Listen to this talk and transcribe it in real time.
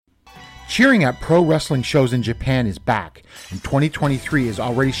Cheering at pro wrestling shows in Japan is back, and 2023 is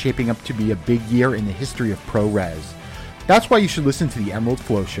already shaping up to be a big year in the history of pro res. That's why you should listen to the Emerald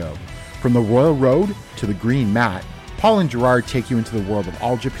Flow Show. From the Royal Road to the Green Mat, Paul and Gerard take you into the world of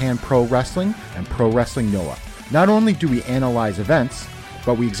All Japan Pro Wrestling and Pro Wrestling Noah. Not only do we analyze events,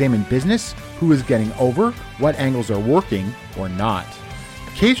 but we examine business, who is getting over, what angles are working or not.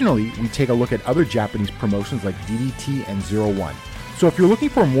 Occasionally, we take a look at other Japanese promotions like DDT and Zero One. So if you're looking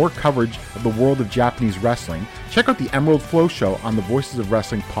for more coverage of the world of Japanese wrestling, check out the Emerald Flow Show on the Voices of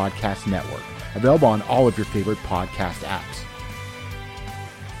Wrestling Podcast Network, available on all of your favorite podcast apps.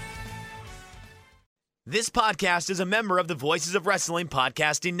 This podcast is a member of the Voices of Wrestling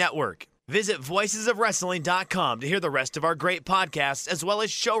Podcasting Network. Visit voicesofwrestling.com to hear the rest of our great podcasts, as well as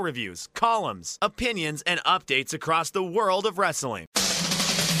show reviews, columns, opinions, and updates across the world of wrestling.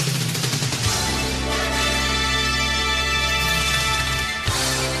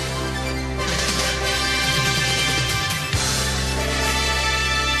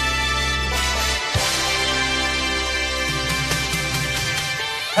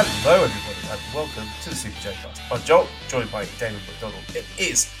 Hello everybody and welcome to the Super J-Cast. I'm Joel, joined by Damon McDonald. It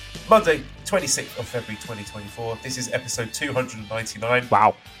is Monday, 26th of February 2024. This is episode 299.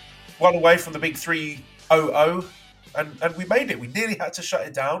 Wow. One away from the big 300, and we made it. We nearly had to shut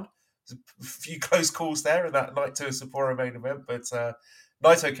it down. There's a few close calls there in that Naito Sapporo main event, but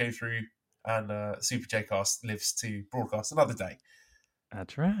Naito came through and Super J-Cast lives to broadcast another day.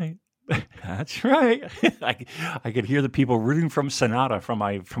 That's right. That's right. I could hear the people rooting from Sonata from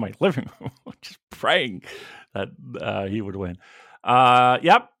my living room, just praying that he would win.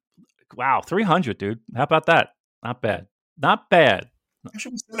 Yep. Wow, 300, dude. How about that? Not bad. Not bad. How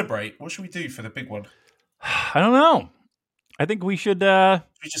should we celebrate? What should we do for the big one? I don't know. I think we should.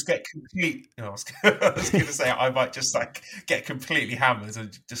 We just get complete. I was going to say I might just get completely hammered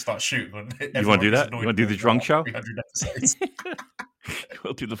and just start shooting on. You want to do that? You want to do the drunk show? 300 episodes.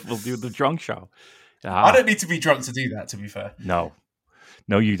 We'll do the drunk show. I don't need to be drunk to do that. To be fair, no,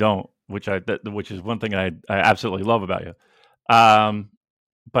 you don't. Which is one thing I absolutely love about you.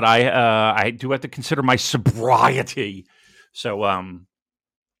 But I do have to consider my sobriety. So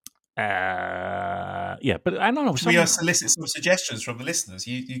yeah, but I don't know. We solicit some suggestions from the listeners.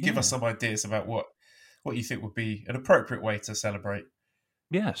 You give us some ideas about what you think would be an appropriate way to celebrate.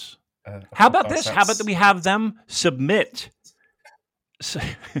 Yes. How about this? How about that we have them submit?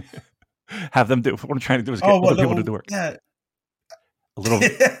 Have them do. What I'm trying to do is get other people to do it. Yeah.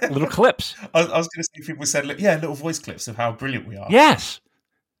 Little clips. I was going to say people said, little voice clips of how brilliant we are. Yes.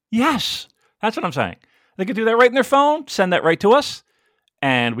 That's what I'm saying. They could do that right in their phone. Send that right to us,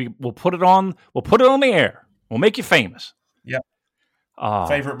 and we'll put it on. We'll put it on the air. We'll make you famous. Yeah.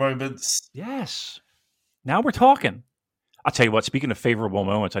 Favorite moments. Yes. Now we're talking. I'll tell you what. Speaking of favorable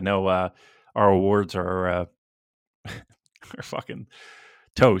moments, I know our awards are fucking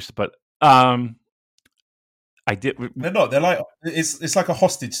toast, but I did. They're not. They're like it's like a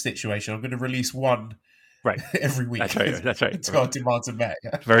hostage situation. I'm going to release one right every week. That's right. Until our demands are met.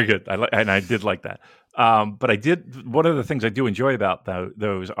 Yeah. Very good. I did like that. But I did. One of the things I do enjoy about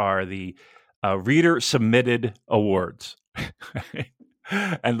those are the reader submitted awards,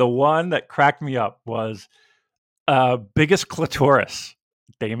 and the one that cracked me up was biggest clitoris,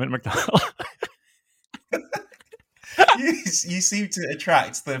 Damon McDonald. You seem to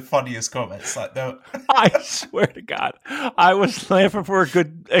attract the funniest comments. I swear to God, I was laughing for a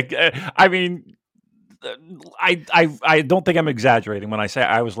good. I mean, I don't think I'm exaggerating when I say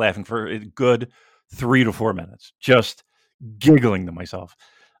I was laughing for a good 3 to 4 minutes, just giggling to myself.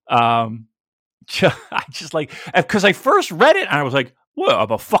 I just because I first read it and I was like, "What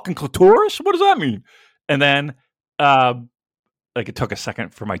about fucking clitoris? What does that mean?" And then, it took a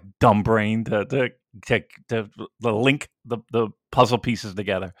second for my dumb brain to link the puzzle pieces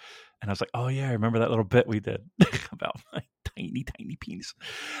together, and I was like, "Oh yeah, I remember that little bit we did about my tiny penis."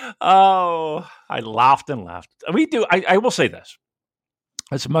 Oh, I laughed and laughed. We do. I will say this: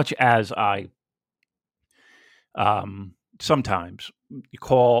 as much as I sometimes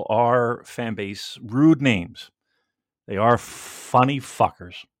call our fan base rude names, they are funny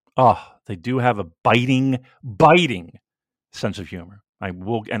fuckers. Oh, they do have a biting sense of humor. I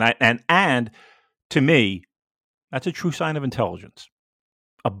will, and to me, that's a true sign of intelligence.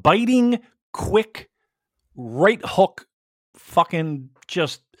 A biting, quick, right hook, fucking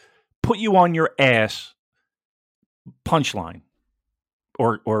just put you on your ass punchline,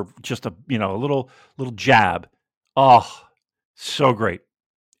 or just a little jab. Oh, so great!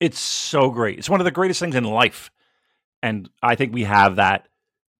 It's so great. It's one of the greatest things in life, and I think we have that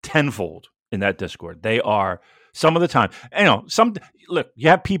tenfold in that Discord. They are some of the time. Look, you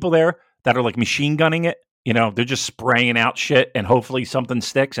have people there that are like machine gunning it. You know, they're just spraying out shit and hopefully something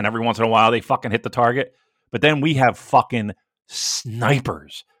sticks. And every once in a while they fucking hit the target. But then we have fucking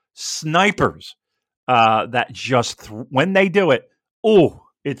snipers that just, when they do it,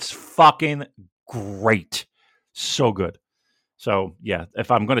 it's fucking great. So good. So yeah, if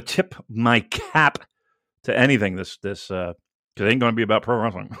I'm going to tip my cap to anything, this because it ain't going to be about pro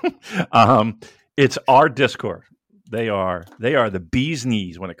wrestling. It's our Discord. They are the bee's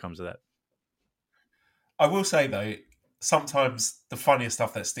knees when it comes to that. I will say though, sometimes the funniest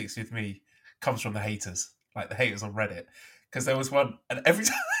stuff that sticks with me comes from the haters, like the haters on Reddit. Because there was one, and every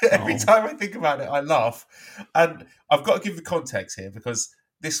time I think about it, I laugh. And I've got to give the context here because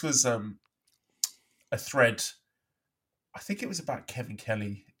this was a thread. I think it was about Kevin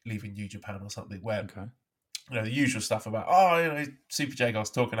Kelly leaving New Japan or something, where the usual stuff about Super J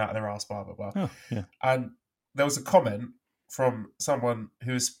Girls talking out of their ass, blah blah blah. Oh, yeah. And there was a comment from someone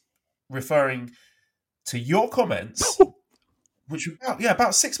who was referring to your comments, which were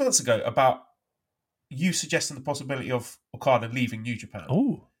about 6 months ago, about you suggesting the possibility of Okada leaving New Japan.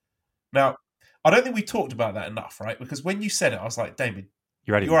 Oh, now I don't think we talked about that enough, right? Because when you said it, I was like, Damon,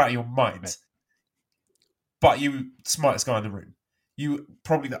 you're out of your mind. Right. But you smartest guy in the room. You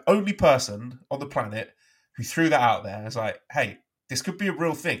probably the only person on the planet who threw that out there. It's like, hey, this could be a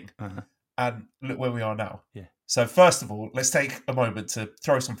real thing. Uh-huh. And look where we are now. Yeah. So first of all, let's take a moment to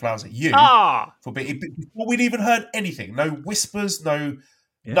throw some flowers at you for being, before we'd even heard anything. No whispers, nothing,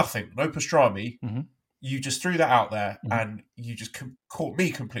 no pastrami. Mm-hmm. You just threw that out there and you just caught me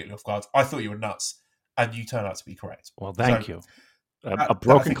completely off guard. I thought you were nuts and you turned out to be correct. Well, thank you. A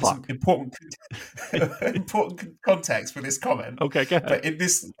broken clock. Important context for this comment. Okay, go ahead. But in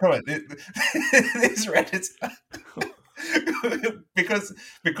this comment, this Reddit,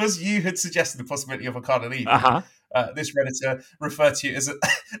 because you had suggested the possibility of Okada leaving, this Redditor referred to you as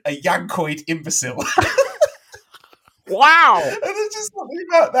a yankoid imbecile. Wow! And there's just something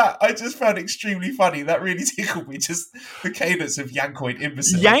about that I just found extremely funny. That really tickled me. Just the cadence of yankoid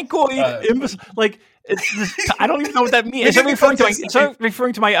imbecile. Yankoid imbecile, like. I don't even know what that means. Is it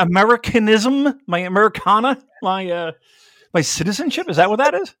referring to my Americanism, my Americana, my citizenship? Is that what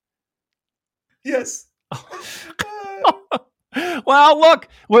that is? Yes. Well, look.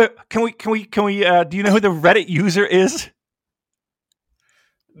 Can we? Do you know who the Reddit user is?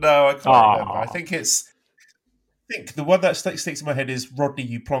 No, I can't remember. I think the one that sticks in my head is Rodney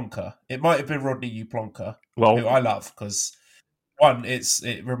U. Plonker. It might have been Rodney U. Plonker, who I love because. One,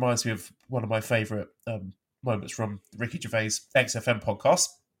 it reminds me of one of my favourite moments from Ricky Gervais' XFM podcast,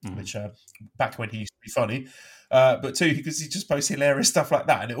 which back when he used to be funny. But two, because he just posts hilarious stuff like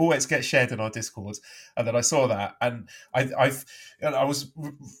that, and it always gets shared in our Discords. And then I saw that, and I was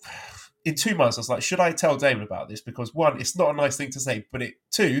in 2 months. I was like, should I tell Damon about this? Because one, it's not a nice thing to say, but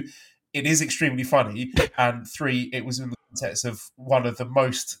two, it is extremely funny, and three, it was in the context of one of the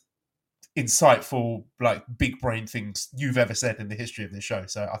most insightful, like big brain things you've ever said in the history of this show.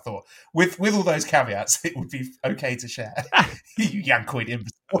 So I thought, with all those caveats, it would be okay to share. You yankoid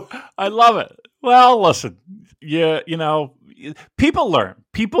imbecile. I love it. Well, listen, people learn.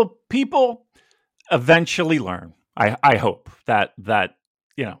 People eventually learn. I hope that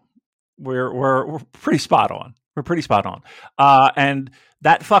we're pretty spot on. We're pretty spot on. And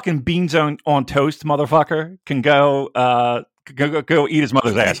that fucking beans on toast motherfucker can go eat his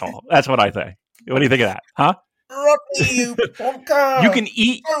mother's asshole. That's what I think. What do you think of that? Huh? Rodney, you punker. You can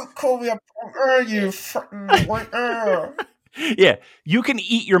eat. Don't call me a punker, you fucking wanker. Yeah, you can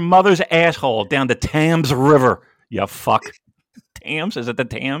eat your mother's asshole down the Thames River. You fuck. Thames? Is it the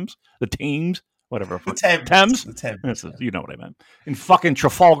Thames? The Thames? Whatever. The Thames. Thames? The Thames. You know what I meant. In fucking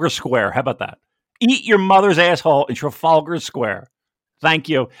Trafalgar Square. How about that? Eat your mother's asshole in Trafalgar Square. Thank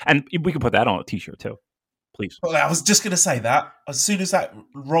you. And we can put that on a t-shirt too. Please. Well, I was just going to say that. As soon as that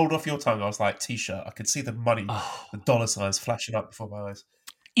rolled off your tongue, I was like, t-shirt. I could see the money, the dollar signs flashing up before my eyes.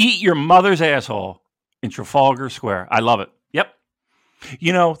 Eat your mother's asshole in Trafalgar Square. I love it. Yep.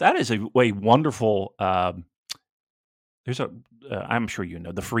 That is a wonderful, I'm sure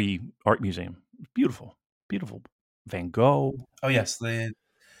the Free Art Museum. Beautiful. Beautiful. Van Gogh. Oh, yes. The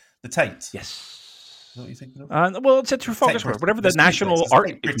Tate. Yes. Is that what you're thinking of? Well, it's at Trafalgar Square, whatever the National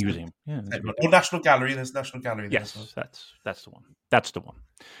Art Museum. Yeah, or National Gallery. There's National Gallery there. Yes, that's the one. That's the one.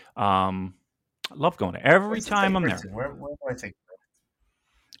 I love going there every time I'm there. Where am I thinking?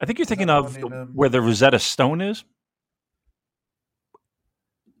 I think you're thinking of where the Rosetta Stone is.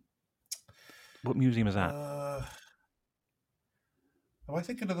 What museum is that? Am I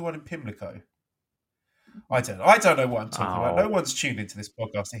thinking of the one in Pimlico? I don't know what I'm talking about. No one's tuned into this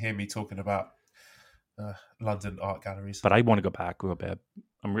podcast to hear me talking about London art galleries. But I want to go back real bad.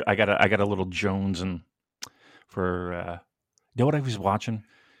 I got a little Jones and for you know what I was watching?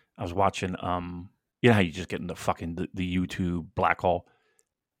 I was watching you know how you just get in the fucking the YouTube black hole.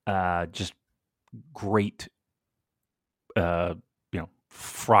 Just great you know,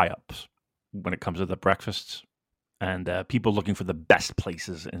 fry ups when it comes to the breakfasts and people looking for the best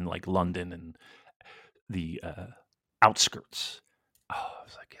places in like London and the outskirts. Oh, I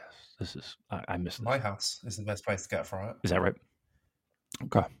was like, yes, this is I miss this. My house is the best place to get a fry up. Is that right?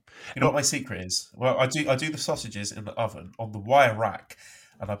 Okay. You know what my secret is? Well, I do the sausages in the oven on the wire rack,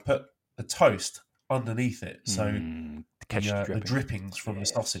 and I put the toast underneath it, so catch the drippings from the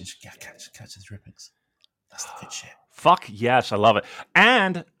sausage, catch the drippings. That's the good shit. Fuck yes, I love it.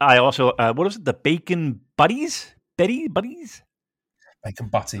 And I also what is it? The bacon buddies, buddies, bacon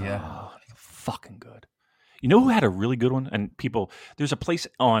butter, yeah. Oh, fucking good. You know who had a really good one? And people, there's a place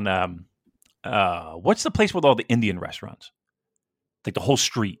on what's the place with all the Indian restaurants? Like the whole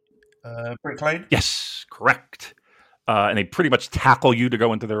street. Brick Lane? Yes, correct. And they pretty much tackle you to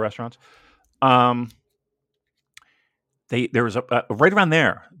go into their restaurants. There was a right around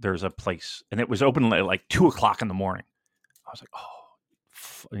there. There's a place, and it was open at like 2:00 in the morning. I was like,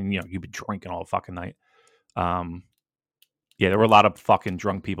 oh, and, you know, you've been drinking all fucking night. Yeah, there were a lot of fucking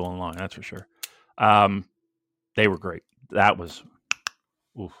drunk people in line. That's for sure. They were great. That was,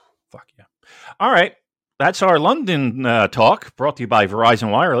 oof, fuck yeah. All right. That's our London talk, brought to you by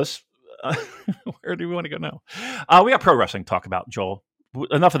Verizon Wireless. Where do we want to go now? We got pro wrestling to talk about, Joel.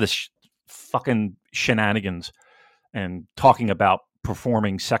 Enough of this fucking shenanigans and talking about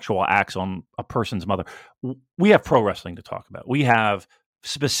performing sexual acts on a person's mother. We have pro wrestling to talk about. We have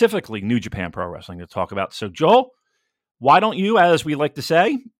specifically New Japan Pro Wrestling to talk about. So, Joel, why don't you, as we like to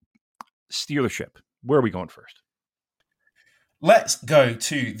say, steer the ship? Where are we going first? Let's go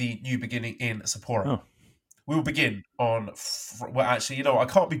to the new beginning in Sapporo. Oh. We'll begin on... well, actually, you know, I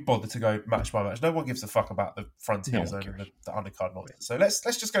can't be bothered to go match by match. No one gives a fuck about the Frontier Zone and the undercard nonsense. So let's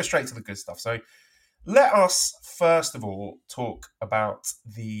just go straight to the good stuff. So let us, first of all, talk about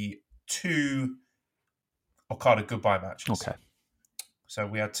the 2 Okada goodbye matches. Okay. So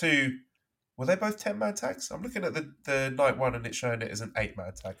we had 2... Were they both 10-man tags? I'm looking at the night one and it's showing it as an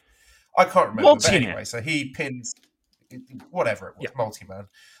 8-man tag. I can't remember. But anyway, so he pins... whatever it was,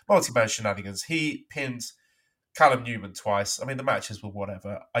 multi-man shenanigans. He pins Callum Newman twice. I mean, the matches were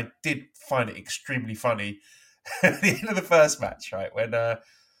whatever. I did find it extremely funny at the end of the first match, right? When,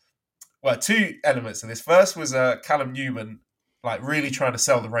 2 elements of this. First was Callum Newman, like, really trying to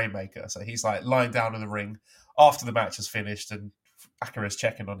sell the Rainmaker. So he's, like, lying down in the ring after the match has finished and Akira's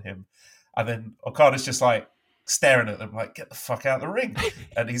checking on him. And then Okada's just, like, staring at them like, get the fuck out of the ring.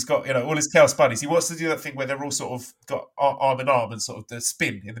 And he's got, you know, all his chaos buddies. He wants to do that thing where they're all sort of got arm in arm and sort of the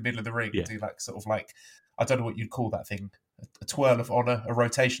spin in the middle of the ring. Do like sort of like, I don't know what you'd call that thing, a twirl of honor, a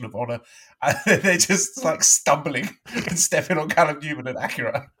rotation of honor. And they're just like stumbling and stepping on Callum Newman and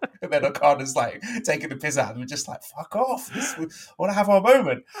Akira. And then Okada's like taking the piss out of them, just like, fuck off. I want to have our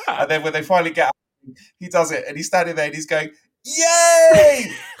moment. And then when they finally get out, he does it and he's standing there and he's going,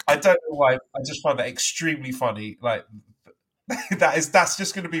 yay! I don't know why. I just find that extremely funny. Like that's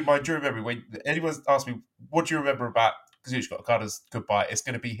just going to be my dream memory. When anyone asks me, "What do you remember about Kazuchika Okada's goodbye?" It's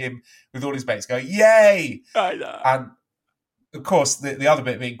going to be him with all his mates going, "Yay!" I know. And of course, the other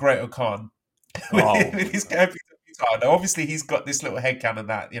bit being Great Okan with his guitar. Now, obviously, he's got this little headcanon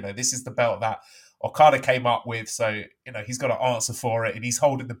that, you know, this is the belt that Okada came up with, so, you know, he's got to answer for it, and he's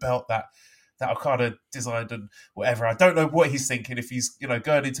holding the belt that Okada designed and whatever. I don't know what he's thinking, if he's, you know,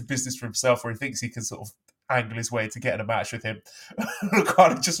 going into business for himself or he thinks he can sort of angle his way to get in a match with him.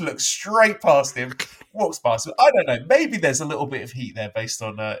 Okada just looks straight past him, walks past him. I don't know. Maybe there's a little bit of heat there based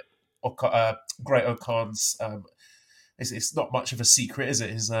on Great Okan's... it's not much of a secret, is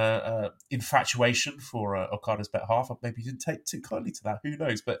it? His infatuation for Okada's better half. Maybe he didn't take too kindly to that. Who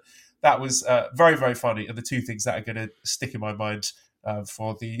knows? But that was very, very funny. And the 2 things that are going to stick in my mind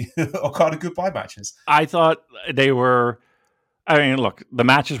for the Okada goodbye matches. I thought they were... I mean, look, the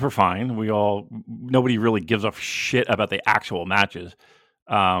matches were fine. Nobody really gives a shit about the actual matches.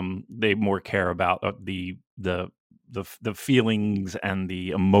 They more care about the feelings and the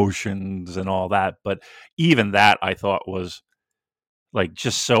emotions and all that. But even that, I thought was like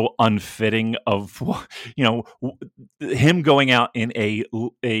just so unfitting of, you know, him going out in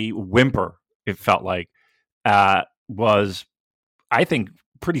a whimper. It felt like was, I think,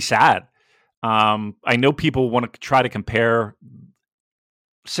 pretty sad. I know people want to try to compare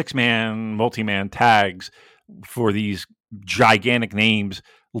 6-man, multi-man tags for these gigantic names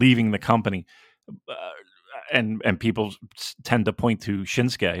leaving the company. And people tend to point to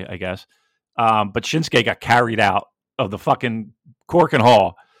Shinsuke, I guess. But Shinsuke got carried out of the fucking Cork and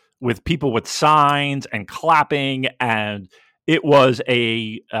Hall with people with signs and clapping, and it was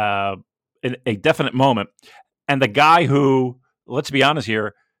a definite moment. And the guy who, let's be honest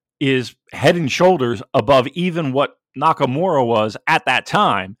here, is head and shoulders above even what Nakamura was at that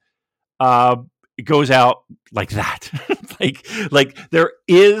time, it goes out like that. like there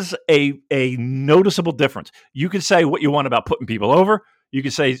is a noticeable difference. You could say what you want about putting people over. You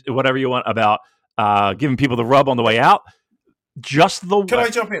could say whatever you want about giving people the rub on the way out. Just the Can I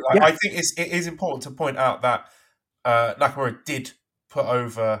jump in? Yeah. I think it is important to point out that Nakamura did put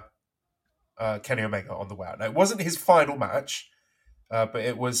over Kenny Omega on the way out. Now, it wasn't his final match, but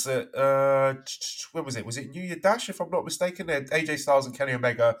it was when was it? Was it New Year Dash, if I'm not mistaken? AJ Styles and Kenny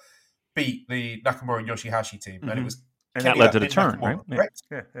Omega beat the Nakamura and Yoshihashi team, and it was and Kenny that led to the in turn, Nakamura, right?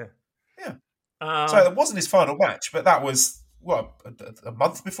 correct? Yeah. So it wasn't his final match, but that was a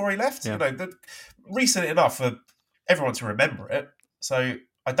month before he left. Yeah. You know, recent enough for everyone to remember it. So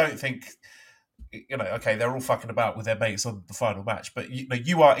I don't think, you know, okay, they're all fucking about with their mates on the final match, but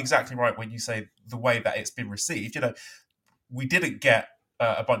you are exactly right when you say the way that it's been received. You know, we didn't get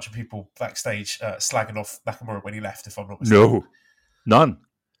a bunch of people backstage slagging off Nakamura when he left, if I'm not mistaken. No, none.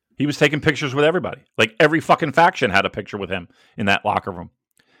 He was taking pictures with everybody. Like every fucking faction had a picture with him in that locker room.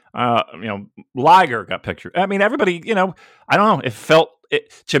 Liger got pictures. I mean, everybody, you know, I don't know.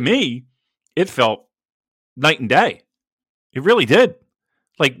 To me, it felt night and day. It really did.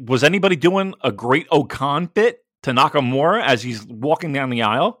 Like, was anybody doing a great Okan bit to Nakamura as he's walking down the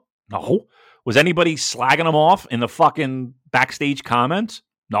aisle? No. Was anybody slagging him off in the fucking backstage comments?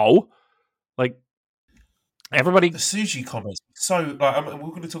 No. Like, everybody. The Suji comments. So, we're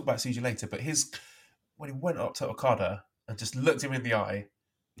going to talk about Suji later, but when he went up to Okada and just looked him in the eye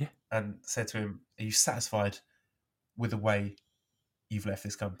and said to him, "Are you satisfied with the way you've left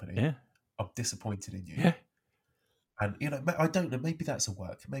this company? Yeah. I'm disappointed in you." Yeah. And, you know, I don't know. Maybe that's a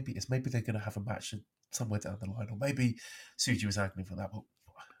work. Maybe they're going to have a match somewhere down the line, or maybe Suji was angling for that. But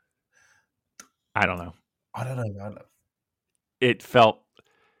I don't know. I don't know. It felt,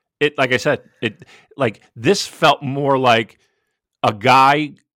 like I said, this felt more like a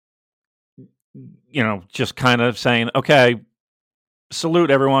guy, you know, just kind of saying, "Okay, salute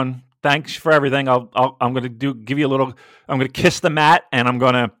everyone. Thanks for everything. I'm going to give you a little. I'm going to kiss the mat, and I'm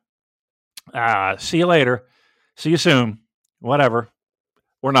going to see you later. See you soon. Whatever."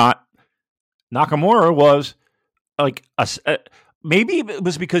 Or not. Nakamura was like maybe it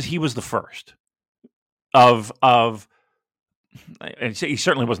was because he was the first of. And he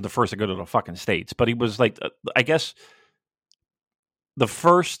certainly wasn't the first to go to the fucking States, but he was like, I guess, the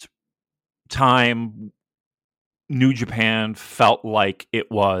first time New Japan felt like it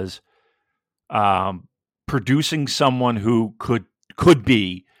was producing someone who could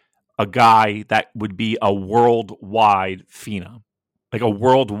be a guy that would be a worldwide phenom, like a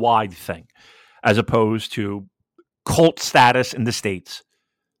worldwide thing, as opposed to cult status in the States,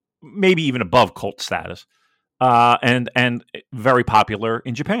 maybe even above cult status, and very popular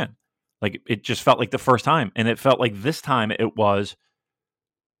in Japan. Like, it just felt like the first time, and it felt like this time it was,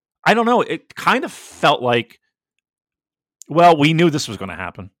 I don't know, it kind of felt like, well, we knew this was going to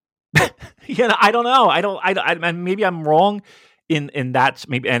happen. You know, I don't know. I maybe I'm wrong in that,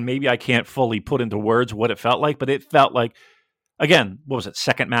 maybe I can't fully put into words what it felt like, but it felt like, again, what was it?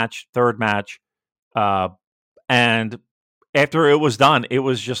 Second match, third match. And after it was done, it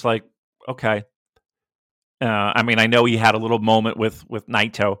was just like, okay. I mean, I know he had a little moment with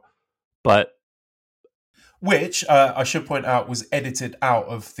Naito, but Which I should point out was edited out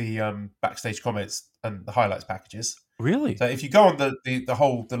of the backstage comments and the highlights packages. really, So if you go on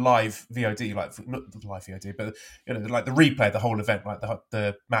the live VOD, like not the live VOD, but you know, like the replay, the whole event, like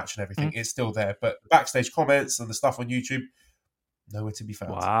the match and everything, it's still there. But backstage comments and the stuff on YouTube, nowhere to be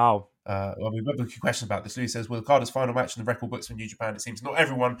found. wow. We remember a question about this. Louis says, with Okada's final match in the record books for New Japan, it seems not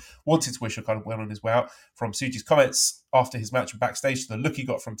everyone wanted to wish Okada well on his way out. From Suji's comments after his match and backstage to the look he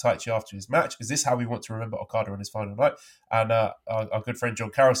got from Taichi after his match, is this how we want to remember Okada on his final night? And our good friend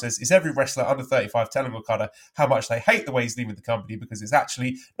John Carroll says, is every wrestler under 35 telling Okada how much they hate the way he's leaving the company because it's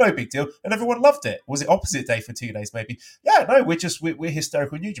actually no big deal and everyone loved it? Was it opposite day for 2 days maybe? Yeah, no, we're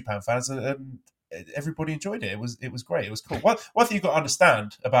hysterical New Japan fans and everybody enjoyed it. It was great. It was cool. One thing you've got to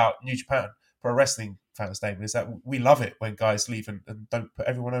understand about New Japan pro wrestling fans, David, is that we love it when guys leave and don't put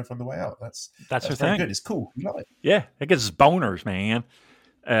everyone over on the way out. That's the very thing. good. It's cool. We love it. Yeah, it gets us boners, man.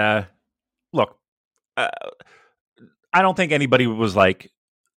 Look, I don't think anybody was like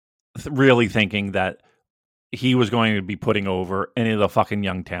really thinking that he was going to be putting over any of the fucking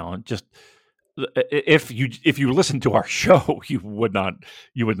young talent. Just if you listen to our show, you would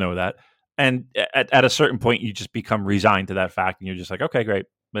know that. And at a certain point, you just become resigned to that fact, and you're just like, okay, great,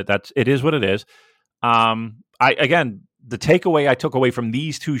 but it is what it is. The takeaway I took away from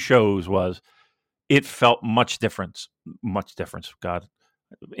these two shows was it felt much different. God,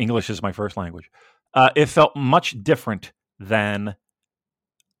 English is my first language. It felt much different than,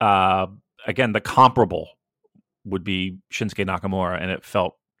 again, the comparable would be Shinsuke Nakamura, and it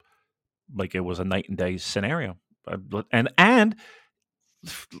felt like it was a night and day scenario. And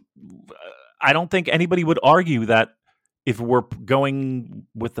I don't think anybody would argue that if we're going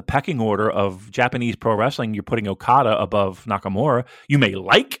with the pecking order of Japanese pro wrestling, you're putting Okada above Nakamura. You may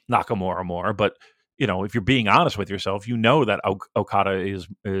like Nakamura more, but if you're being honest with yourself, that Okada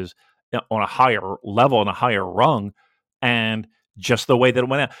is on a higher level and a higher rung, and just the way that it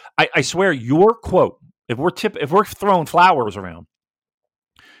went out. I swear, your quote, if we're throwing flowers around,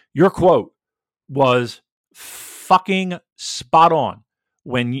 your quote was fucking spot on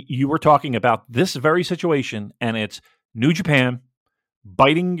when you were talking about this very situation, and it's New Japan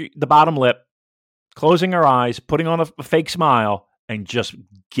biting the bottom lip, closing our eyes, putting on a fake smile, and just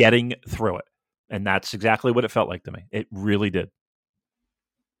getting through it. And that's exactly what it felt like to me. It really did.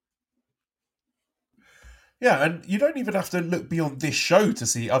 Yeah, and you don't even have to look beyond this show to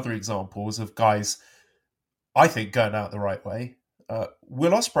see other examples of guys, I think, going out the right way.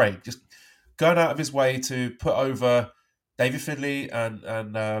 Will Ospreay just going out of his way to put over David Finlay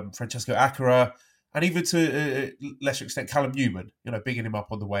and Francesco Akira, and even to a lesser extent Callum Newman, bigging him up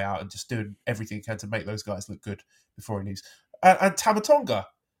on the way out and just doing everything he can to make those guys look good before he leaves. And Tama Tonga,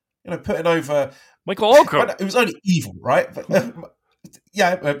 putting over Michael Oku. It was only evil, right? But,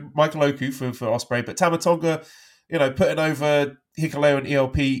 Michael Oku for Ospreay, but Tama Tonga, putting over Hikuleo and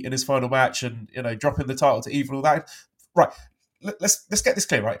ELP in his final match, and dropping the title to Evil, all that. Right, let's get this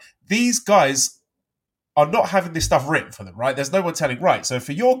clear, right? These guys are not having this stuff written for them, right? There's no one telling, right, so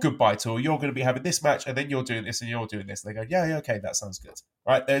for your goodbye tour, you're going to be having this match, and then you're doing this, and you're doing this. And they go, yeah, okay, that sounds good,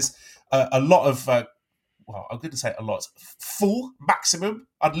 right? There's a lot of, I'm going to say a lot, full, maximum,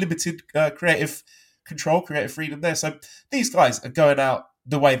 unlimited creative control, creative freedom there. So these guys are going out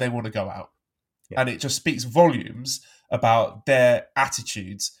the way they want to go out. Yeah. And it just speaks volumes about their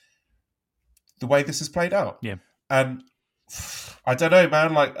attitudes, the way this has played out. Yeah. And I don't know,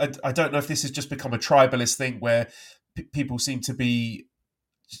 man. Like, I don't know if this has just become a tribalist thing where people seem to be,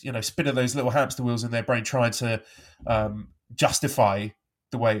 spinning those little hamster wheels in their brain, trying to justify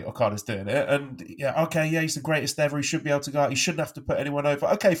the way Okada's doing it. And he's the greatest ever. He should be able to go out. He shouldn't have to put anyone over.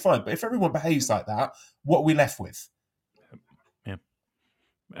 Okay, fine. But if everyone behaves like that, what are we left with? Yeah,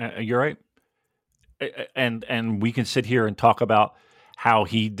 you're right. And we can sit here and talk about how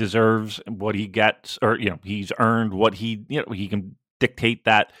he deserves what he gets, or he's earned what he can dictate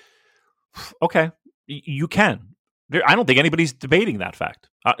that. Okay, you can. I don't think anybody's debating that fact,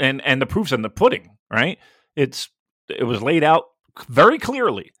 and the proof's in the pudding, right? It was laid out very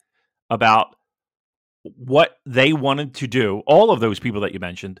clearly about what they wanted to do. All of those people that you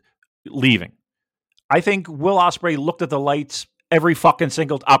mentioned leaving. I think Will Ospreay looked at the lights every fucking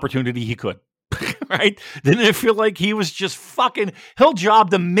single opportunity he could. Right? Didn't it feel like he was just fucking, he'll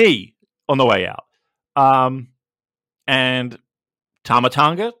job to me on the way out. And Tama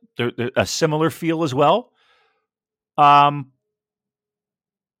Tonga, a similar feel as well. And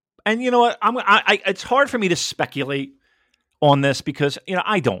you know what? It's hard for me to speculate on this because,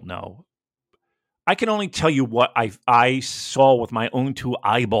 I don't know. I can only tell you what I saw with my own two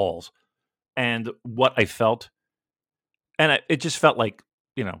eyeballs and what I felt. And it just felt like,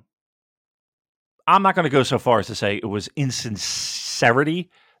 I'm not going to go so far as to say it was insincerity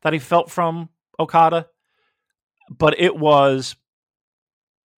that I felt from Okada, but it was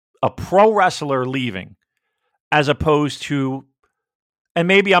a pro wrestler leaving as opposed to, and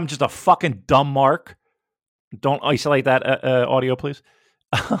maybe I'm just a fucking dumb mark. Don't isolate that audio, please.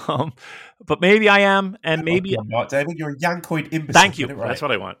 But maybe I am, and maybe I'm not, David. You're a yankoid imbecile. Thank you. Right. That's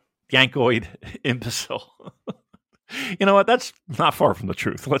what I want. Yankoid imbecile. You know what? That's not far from the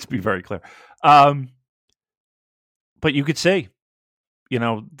truth. Let's be very clear. But you could say,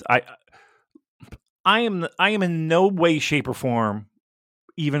 I am in no way, shape, or form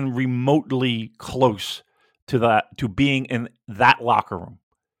even remotely close to that, to being in that locker room.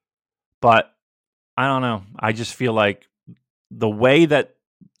 But I don't know. I just feel like the way that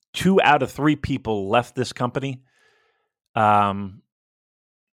 2 out of 3 people left this company, I don't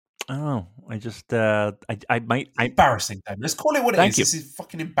know. I just, I might. Embarrassing, David. Let's call it what it is. This is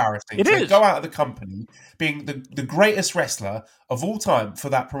fucking embarrassing. It is. Go out of the company, being the greatest wrestler of all time for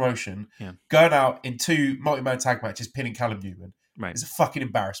that promotion, going out in 2 multi-man tag matches, pinning Callum Newman. Right. It's a fucking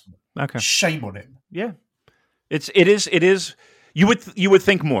embarrassment. Okay. Shame on him. Yeah. It is. You would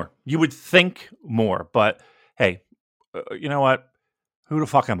think more. You would think more. But hey, you know what? Who the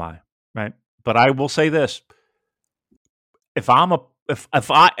fuck am I, right? But I will say this: if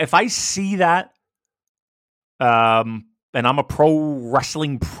I see that, and I'm a pro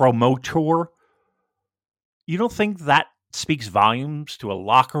wrestling promoter, you don't think that speaks volumes to a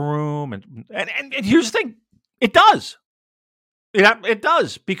locker room? And here's the thing: it does. Yeah, it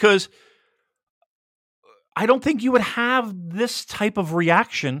does, because I don't think you would have this type of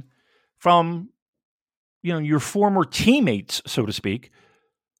reaction from your former teammates, so to speak,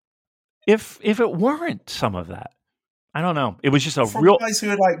 if it weren't some of that. I don't know. It was just a From real guys who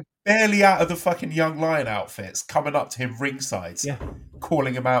are like barely out of the fucking Young Lion outfits, coming up to him ringside,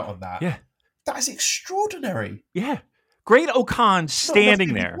 calling him out on that. Yeah, that is extraordinary. Yeah, Great O'Khan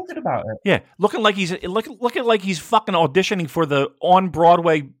standing there, talking about it. Yeah, looking like he's fucking auditioning for the on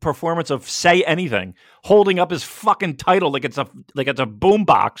Broadway performance of Say Anything, holding up his fucking title like it's a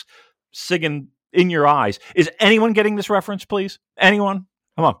boombox, singing In Your Eyes. Is anyone getting this reference? Please, anyone?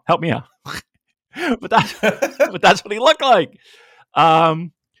 Come on, help me out. but that's what he looked like.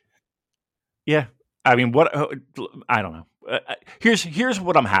 Yeah, I mean, what? I don't know. Here's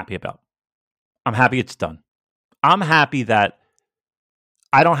what I'm happy about. I'm happy it's done. I'm happy that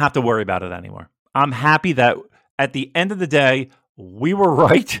I don't have to worry about it anymore. I'm happy that at the end of the day, we were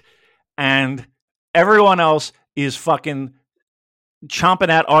right, and everyone else is fucking chomping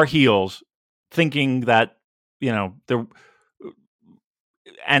at our heels, thinking that they're.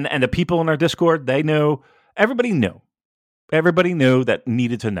 And the people in our Discord, they knew. Everybody knew. Everybody knew that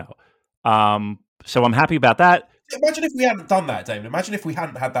needed to know. So I'm happy about that. Imagine if we hadn't done that, Damon. Imagine if we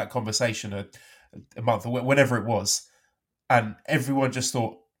hadn't had that conversation a month or whenever it was, and everyone just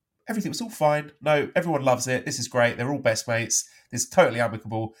thought everything was all fine. No, everyone loves it. This is great. They're all best mates. This is totally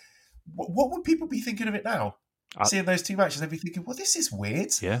amicable. What would people be thinking of it now? Seeing those two matches, they'd be thinking, well, this is weird.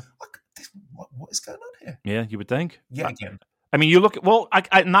 Yeah. What is going on here? Yeah, you would think. Yeah, again. I mean, you look. Well,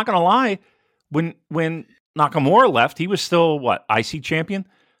 I'm not going to lie. When Nakamura left, he was still IC champion,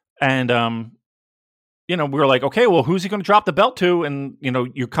 and we were like, okay, well, who's he going to drop the belt to? And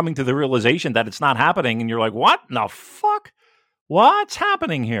you're coming to the realization that it's not happening, and you're like, what? No, fuck, what's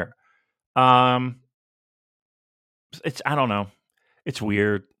happening here? It's I don't know. It's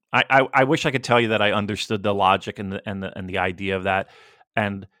weird. I wish I could tell you that I understood the logic and the idea of that,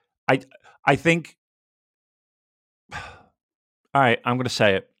 and I think. All right, I'm going to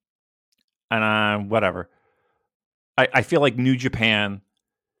say it, and whatever. I feel like New Japan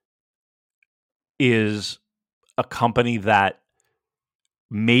is a company that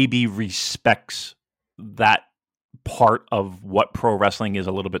maybe respects that part of what pro wrestling is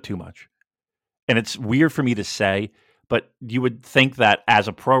a little bit too much. And it's weird for me to say, but you would think that as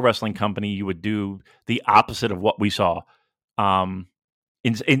a pro wrestling company, you would do the opposite of what we saw.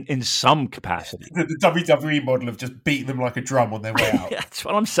 In some capacity. The WWE model of just beating them like a drum on their way out. That's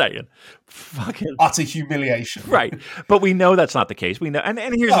what I'm saying. Fucking utter humiliation. Right. But we know that's not the case. We know, and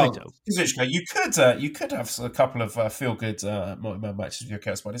here's the thing, too. You could have a couple of feel-good multi-man matches with your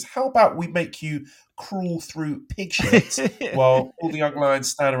chaos buddies. How about we make you crawl through pig shit while all the young lions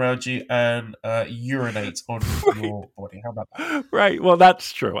stand around you and urinate on your body? How about that? Right. Well,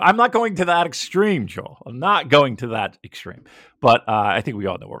 that's true. I'm not going to that extreme, Joel. I'm not going to that extreme. But I think we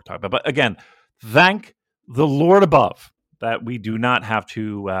all know what we're talking about. But again, thank the Lord above that we do not have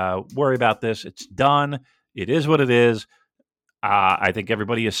to worry about this. It's done. It is what it is. I think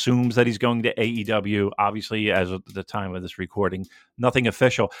everybody assumes that he's going to AEW. Obviously, as of the time of this recording, nothing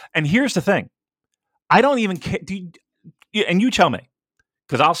official. And here's the thing. I don't even care. And you tell me,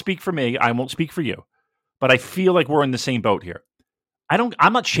 because I'll speak for me. I won't speak for you. But I feel like we're in the same boat here.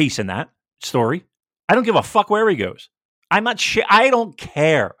 I'm not chasing that story. I don't give a fuck where he goes. I don't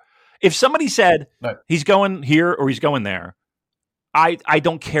care. If somebody said he's going here or he's going there, I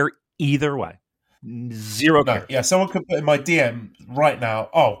don't care either way. Zero care. Yeah, someone could put in my DM right now,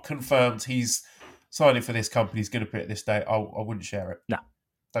 confirmed he's signing for this company, he's going to put it this day. I wouldn't share it. No.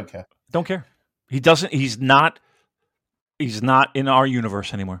 Don't care. Don't care. He's not in our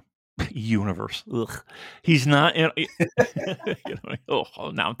universe anymore. Universe. Ugh. He's not in now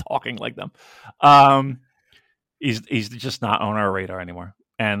I'm talking like them. He's just not on our radar anymore.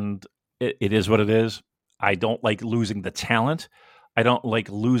 And it is what it is. I don't like losing the talent. I don't like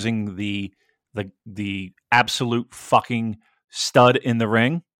losing the absolute fucking stud in the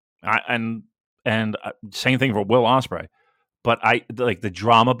ring. And same thing for Will Ospreay. But I like the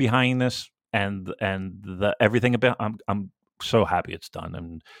drama behind this and the everything about. I'm so happy it's done.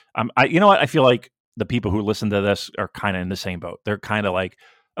 And you know what? I feel like the people who listen to this are kind of in the same boat. They're kind of like,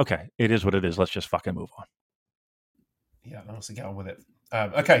 okay, it is what it is. Let's just fucking move on. Yeah, I'll also get on with it.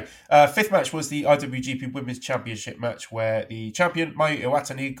 Okay, fifth match was the IWGP Women's Championship match, where the champion Mayu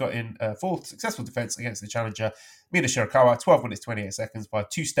Iwatani got in a full successful defense against the challenger Mina Shirakawa, 12 minutes 28 seconds by a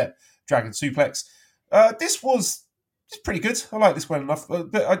two-step dragon suplex. This was pretty good. I like this well enough,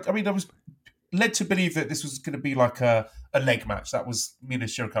 but I mean, I was led to believe that this was going to be like a leg match. That was Mina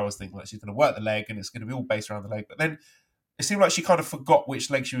Shirakawa's thing, like she's going to work the leg and it's going to be all based around the leg. But then it seemed like she kind of forgot which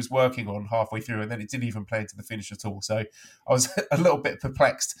leg she was working on halfway through, and then it didn't even play into the finish at all. So I was a little bit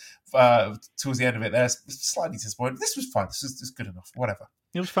perplexed towards the end of it there. Slightly disappointed. This was fine. This was good enough. Whatever.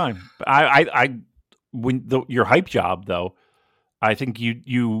 It was fine. Your hype job though, I think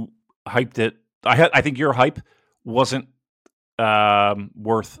you hyped it. I think your hype wasn't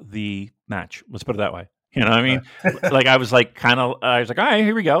worth the match. Let's put it that way. You know what I mean? Like I was like, all right,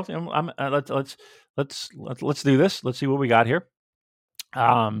 here we go. Let's do this. Let's see what we got here.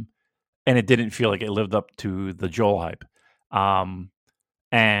 And it didn't feel like it lived up to the Joel hype.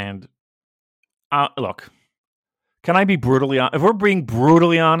 And look, can I be brutally honest? If we're being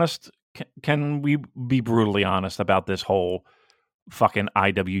brutally honest, can we be brutally honest about this whole fucking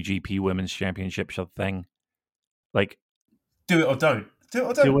IWGP Women's Championship thing? Like, do it or don't. Do it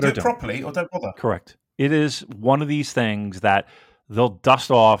or don't. Do it properly or don't bother. Correct. It is one of these things that they'll dust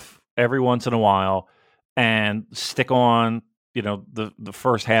off every once in a while and stick on, the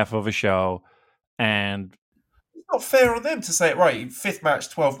first half of a show. And it's not fair on them to say, right, fifth match,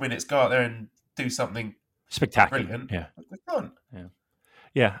 12 minutes, go out there and do something spectacular. Brilliant. Yeah. They can't. Yeah.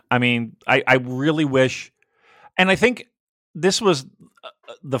 Yeah. I mean, I really wish, and I think this was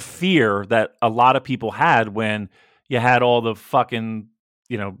the fear that a lot of people had when you had all the fucking,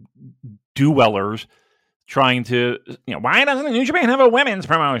 do-wellers trying to, why doesn't New Japan have a women's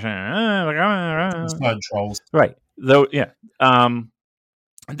promotion? Trolls. Right. Though, yeah.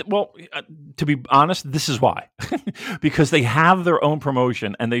 Well, to be honest, this is why. Because they have their own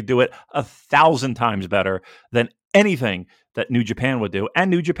promotion and they do it 1,000 times better than anything that New Japan would do.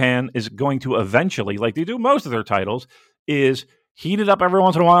 And New Japan is going to eventually, like they do most of their titles, is heat it up every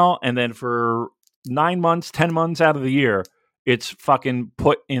once in a while. And then for 9 months, 10 months out of the year, it's fucking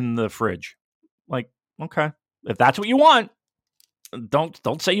put in the fridge. Like, okay, if that's what you want,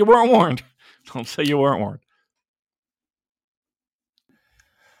 don't say you weren't warned. Don't say you weren't warned.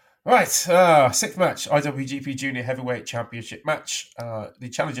 Right, sixth match, IWGP Junior Heavyweight Championship match. The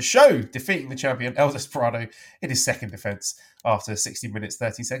challenger Show defeating the champion El Desperado in his second defense after 60 minutes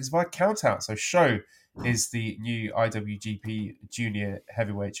 30 seconds by countout. So Show is the new IWGP Junior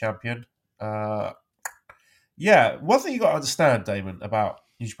Heavyweight Champion. Yeah, one thing you got to understand, Damon, about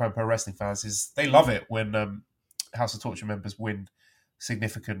New Japan Pro Wrestling fans is they love it when House of Torture members win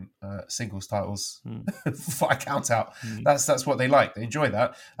significant singles titles via count out. That's what they like. They enjoy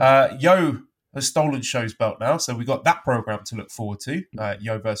that. Yo has stolen Show's belt now, so we got that program to look forward to.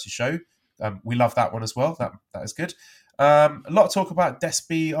 Yo versus Show. We love that one as well. That is good. A lot of talk about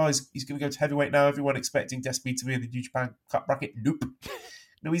Despy. Oh, he's going to go to heavyweight now. Everyone expecting Despy to be in the New Japan Cup bracket. Nope.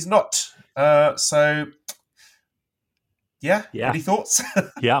 No, he's not. So, yeah. Any thoughts?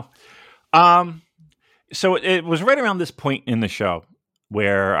 Yeah. So it was right around this point in the show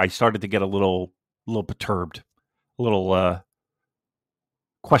where I started to get a little perturbed, a little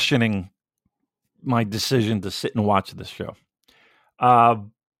questioning my decision to sit and watch this show.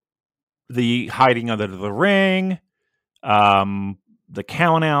 The hiding under the ring, the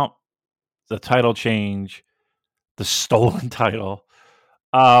count out, the title change, the stolen title.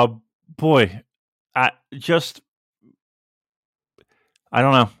 Boy, I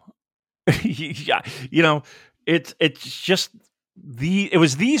don't know. It's just it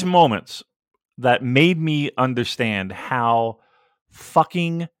was these moments that made me understand how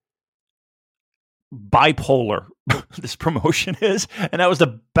fucking bipolar this promotion is, and that was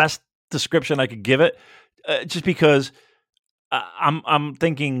the best description I could give it. Just because I'm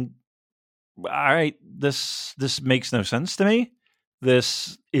thinking, all right, this makes no sense to me.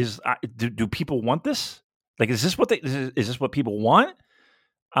 This is do people want this? Like, is this what people want?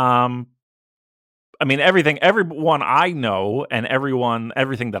 I mean, everyone I know and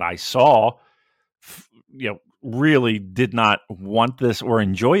everything that I saw, really did not want this or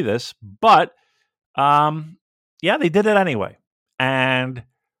enjoy this, but, yeah, they did it anyway. And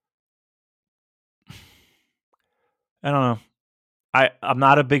I don't know. I'm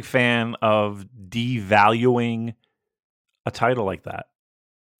not a big fan of devaluing a title like that.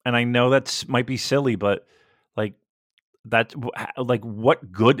 And I know that might be silly, but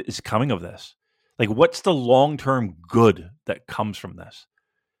what good is coming of this? Like, what's the long-term good that comes from this?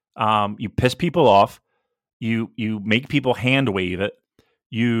 You piss people off. You make people hand wave it.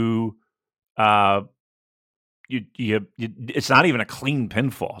 You it's not even a clean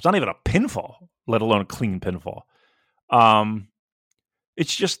pinfall. It's not even a pinfall, let alone a clean pinfall.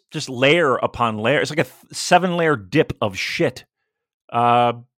 It's just layer upon layer. It's like a 7-layer dip of shit.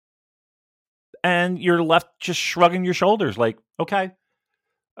 And you're left just shrugging your shoulders like, okay,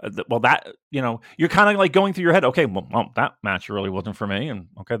 well, that, you're kind of like going through your head, okay, well, that match really wasn't for me. And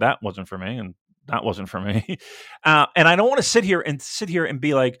okay, that wasn't for me. And that wasn't for me. And I don't want to sit here and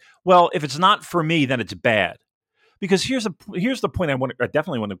be like, well, if it's not for me, then it's bad. Because here's the point I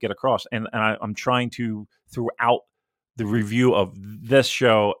definitely want to get across. And I'm trying to, throughout the review of this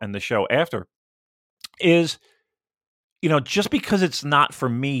show and the show after, is, just because it's not for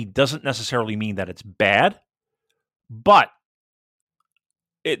me doesn't necessarily mean that it's bad, but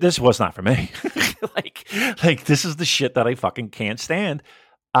this was not for me. like this is the shit that I fucking can't stand.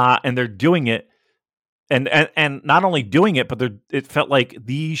 And they're doing it, and not only doing it, but it felt like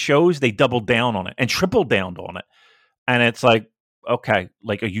these shows, they doubled down on it and tripled down on it. And it's like, okay,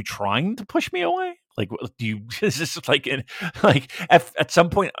 like, are you trying to push me away? Like, do you? Is this like at some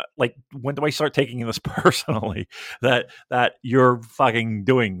point? Like, when do I start taking this personally? That you're fucking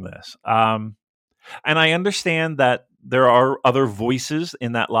doing this. And I understand that there are other voices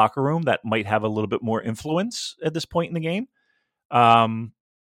in that locker room that might have a little bit more influence at this point in the game.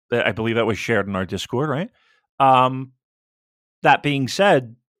 I believe that was shared in our Discord, right? That being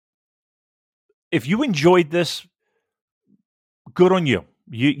said, if you enjoyed this, good on you.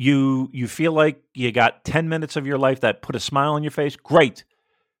 You feel like you got 10 minutes of your life that put a smile on your face. Great.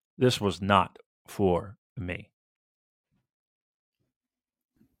 This was not for me.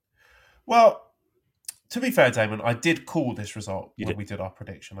 Well, to be fair, Damon, I did call this result when we did our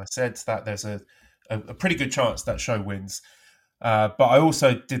prediction. I said that there's a pretty good chance that Show wins. But I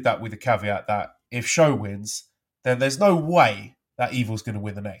also did that with the caveat that if Show wins, then there's no way that Evil's going to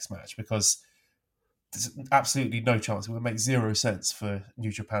win the next match, because there's absolutely no chance. It would make zero sense for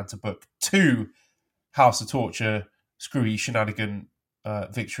New Japan to book 2 House of Torture, screwy shenanigan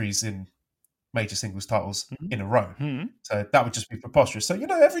victories in major singles titles in a row. Mm-hmm. So that would just be preposterous. So,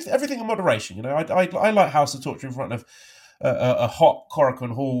 everything in moderation. I like House of Torture in front of a hot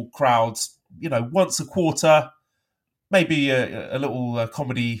Korakuen Hall crowd, once a quarter, maybe a little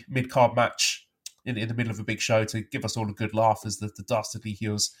comedy mid-card match in the middle of a big show to give us all a good laugh as the dastardly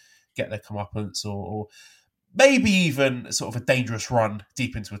heels get their comeuppance, or maybe even sort of a dangerous run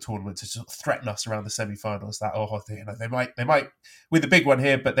deep into a tournament to sort of threaten us around the semi-finals. That they might win the big one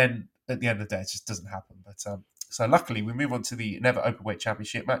here, but then at the end of the day, it just doesn't happen. But so luckily, we move on to the Never Openweight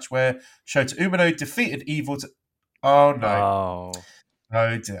Championship match where Shota Umino defeated Evil. Oh no!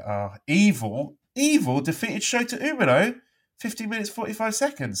 Oh dear! Evil defeated Shota Umino 15 minutes 45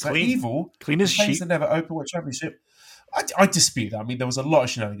 seconds. So Evil clean as sheet. The Never Openweight Championship. I dispute that. I mean, there was a lot of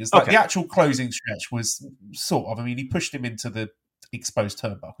shenanigans. Like, the actual closing stretch was sort of. I mean, he pushed him into the exposed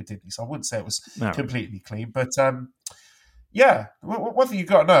turnbuckle, didn't he? So I wouldn't say it was completely clean. But yeah, one thing you've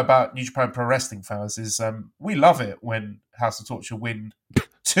got to know about New Japan Pro Wrestling fans is we love it when House of Torture win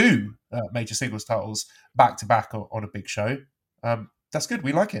 2 major singles titles back to back on a big show. That's good.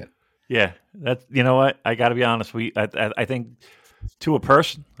 We like it. Yeah, that's, you know what? I got to be honest. I think to a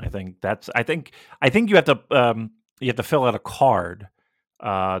person, I think you have to. You have to fill out a card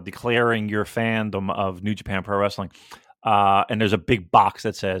declaring your fandom of New Japan Pro Wrestling. And there's a big box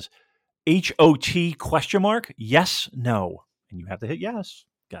that says HOT ? Yes, no. And you have to hit yes.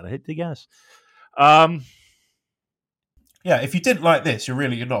 Got to hit the yes. Yeah, if you didn't like this,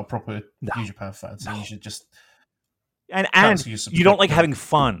 you're not a proper New Japan fan. So you should just... And you don't like having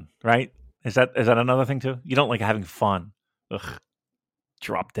fun, right? Is that another thing too? You don't like having fun. Ugh.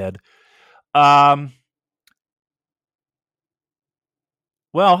 Drop dead.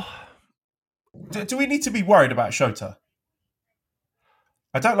 Well, do we need to be worried about Shota?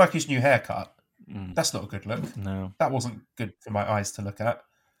 I don't like his new haircut. That's not a good look. No. That wasn't good for my eyes to look at.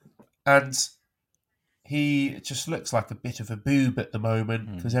 And he just looks like a bit of a boob at the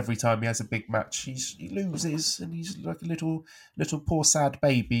moment, because every time he has a big match, he loses, and he's like a little poor sad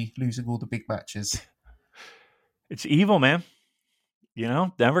baby losing all the big matches. It's Evil, man.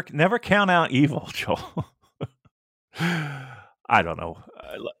 Never count out Evil, Joel. I don't know.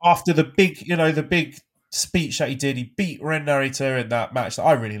 After the big speech that he did, he beat Ren Narita in that match that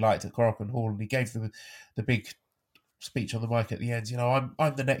I really liked at Korakuen Hall, and he gave the big speech on the mic at the end.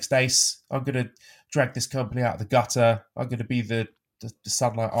 I'm the next ace. I'm going to drag this company out of the gutter. I'm going to be the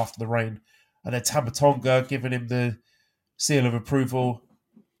sunlight after the rain. And then Tama Tonga giving him the seal of approval.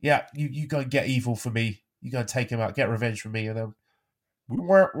 Yeah, you go and get Evil for me. You go and take him out, get revenge for me, and then.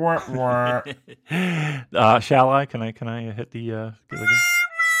 Shall I? Can I hit the?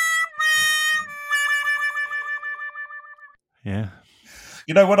 Yeah.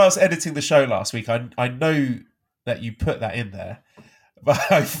 You know, when I was editing the show last week, I know that you put that in there, but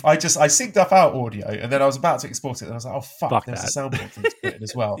I synced up our audio, and then I was about to export it, and I was like, oh fuck, there's that. a soundboard thing to put in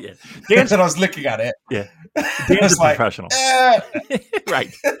as well. Yeah. And then I was looking at it. Yeah. I Dan's was a like, professional. eh.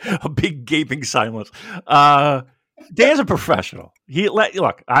 Right. A big gaping silence. Dan's a professional.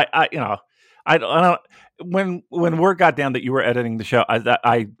 Look, I don't, when word got down that you were editing the show,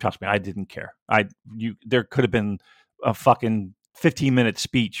 I trust me, I didn't care. There could have been a fucking 15-minute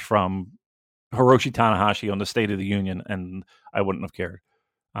speech from Hiroshi Tanahashi on the State of the Union, and I wouldn't have cared.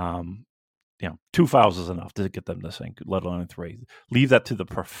 2 files is enough to get them to sync, let alone 3. Leave that to the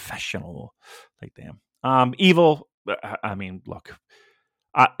professional. Like, damn. Evil. I mean, look.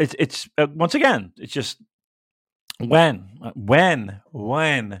 It's once again. It's just when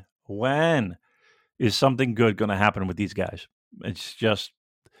is something good going to happen with these guys? It's just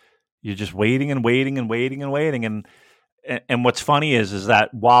you're just waiting and waiting and waiting and waiting, and what's funny is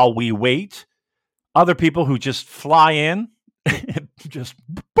that while we wait, other people who just fly in, just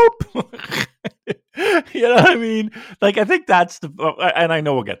boop. You know what I mean? Like, I think that's and I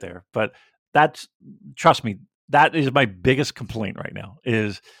know we'll get there, but trust me, that is my biggest complaint right now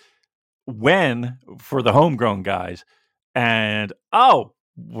is when for the homegrown guys, and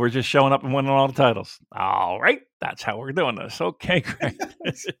we're just showing up and winning all the titles. All right, that's how we're doing this. Okay, great.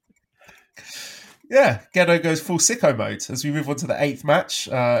 Yeah, Gedo goes full sicko mode as we move on to the 8th match,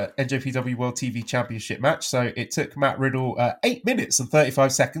 NJPW World TV Championship match. So it took Matt Riddle 8 minutes and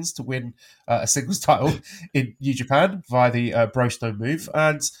 35 seconds to win a singles title in New Japan via the Brostone move.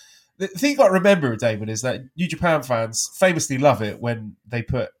 And the thing you got to remember, Damon, is that New Japan fans famously love it when they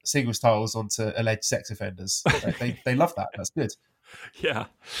put singles titles onto alleged sex offenders. They love that. That's good. Yeah.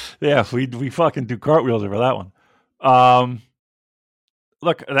 We fucking do cartwheels over that one.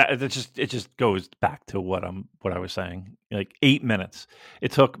 Look, it just goes back to what I was saying. Like 8 minutes.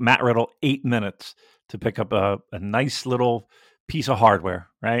 It took Matt Riddle 8 minutes to pick up a nice little piece of hardware,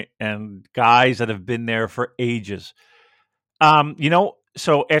 right? And guys that have been there for ages.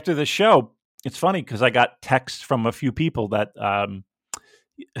 So after the show, it's funny because I got texts from a few people that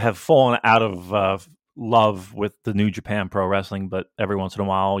have fallen out of love with the New Japan Pro Wrestling, but every once in a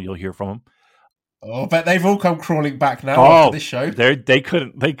while you'll hear from them. Oh, but they've all come crawling back now after this show. They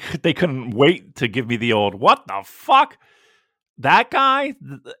couldn't wait to give me the old what the fuck. That guy,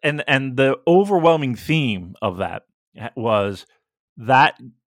 and the overwhelming theme of that was that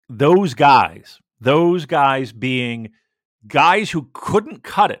those guys being guys who couldn't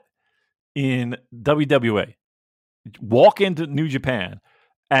cut it in WWE, walk into New Japan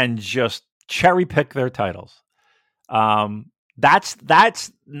and just cherry pick their titles. That's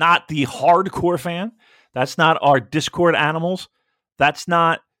not the hardcore fan. That's not our Discord animals. That's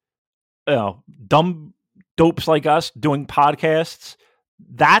not dumb dopes like us doing podcasts.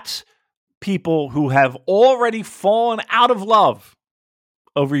 That's people who have already fallen out of love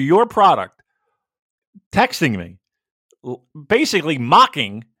over your product, texting me, basically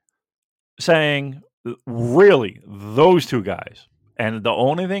mocking, saying, really, those two guys. And the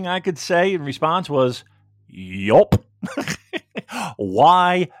only thing I could say in response was, yup.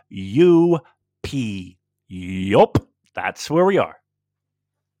 Y-U-P. Yup. That's where we are.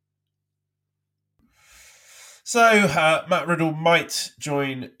 So Matt Riddle might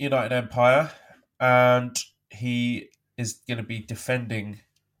join United Empire, and he is going to be defending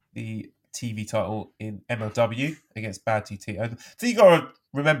the TV title in MLW against Bad TT. The thing you got to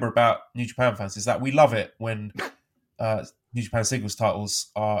remember about New Japan fans is that we love it when New Japan singles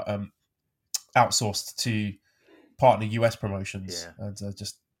titles are outsourced to partner US promotions and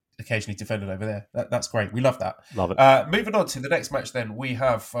just occasionally defended over there. That's great. We love that. Love it. Moving on to the next match then, we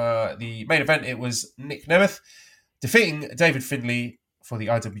have the main event. It was Nick Nemeth defeating David Finlay for the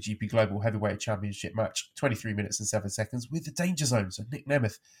IWGP Global Heavyweight Championship match, 23 minutes and 7 seconds with the Danger Zone. So Nick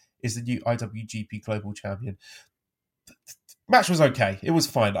Nemeth is the new IWGP Global Champion. Match was okay. It was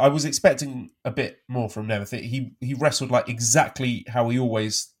fine. I was expecting a bit more from Nemeth. He wrestled like exactly how he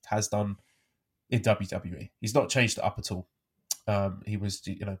always has done in WWE. He's not changed it up at all. He was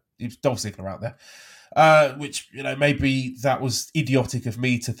Dolph Ziggler out there, which maybe that was idiotic of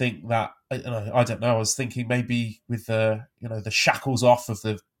me to think that. I don't know. I was thinking maybe with the shackles off of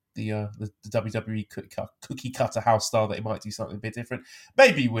the WWE cookie cutter house style that he might do something a bit different.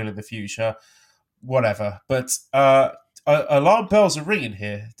 Maybe he will in the future. Whatever. But alarm bells are ringing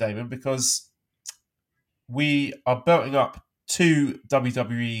here, Damon, because we are belting up 2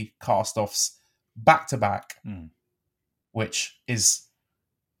 WWE cast-offs back to back, which is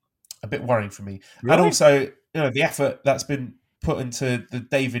a bit worrying for me. Really? And also, the effort that's been put into the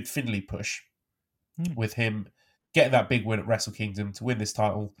David Finlay push with him getting that big win at Wrestle Kingdom to win this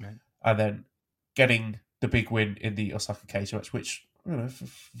title, Right. and then getting the big win in the Osaka cage match, which,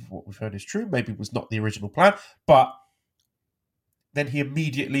 if what we've heard is true, maybe was not the original plan, but then he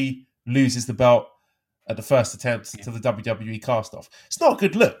immediately loses the belt at the first attempt to the WWE cast-off. It's not a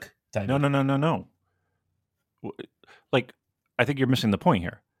good look, David. No. Like, I think you're missing the point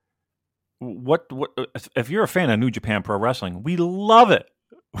here. What if you're a fan of New Japan Pro Wrestling, we love it.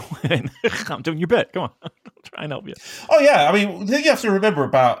 I'm doing your bit. Come on. I'll try and help you. Oh, yeah. I mean, the thing you have to remember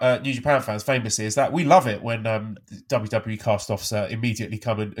about New Japan fans famously is that we love it when WWE cast-offs immediately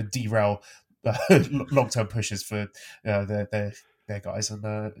come and derail long-term pushes for their guys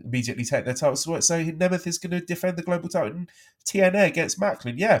and immediately take their titles. So Nemeth is going to defend the global title in TNA against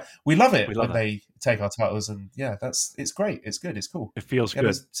Macklin. Yeah, we love it when they take our titles, and yeah, it's great. It's good. It's cool. It feels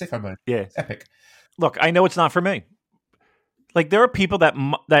good. Sicko mode. Yeah, epic. Look, I know it's not for me. Like, there are people that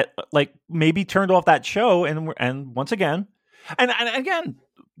like maybe turned off that show, and once again, and again,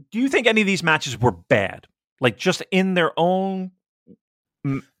 do you think any of these matches were bad? Like, just in their own,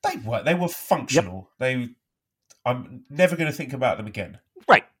 they were functional. Yep. I'm never going to think about them again.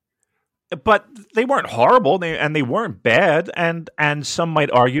 Right. But they weren't horrible, they weren't bad, and some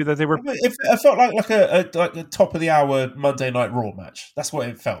might argue that they were. It felt like a top of the hour Monday Night Raw match. That's what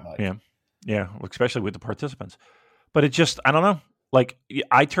it felt like. Yeah, especially with the participants. But it just, I don't know. Like,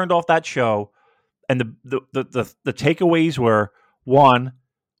 I turned off that show, and the takeaways were, one,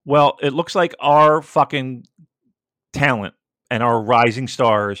 well, it looks like our fucking talent and our rising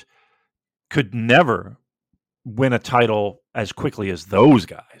stars could never win a title as quickly as those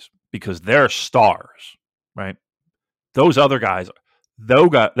guys, because they're stars, right? Those other guys,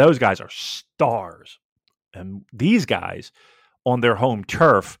 those guys are stars. And these guys on their home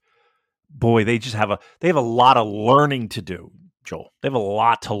turf, boy, they have a lot of learning to do, Joel. They have a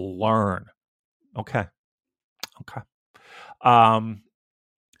lot to learn. Okay. I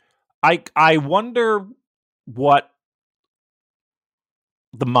wonder what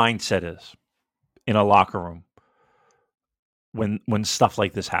the mindset is in a locker room when stuff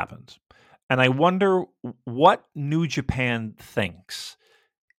like this happens. And I wonder what New Japan thinks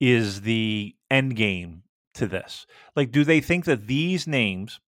is the end game to this. Like, do they think that these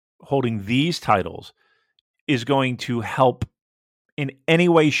names holding these titles is going to help in any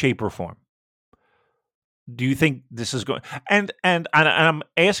way, shape, or form? Do you think this is going? And I'm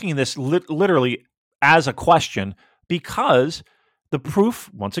asking this literally as a question, because the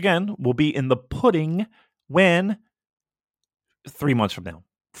proof, once again, will be in the pudding when 3 months from now,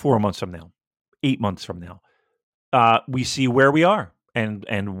 4 months from now, 8 months from now, we see where we are and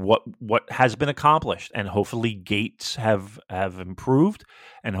what has been accomplished, and hopefully gates have improved,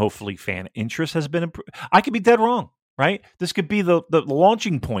 and hopefully fan interest has been improved. I could be dead wrong, right? This could be the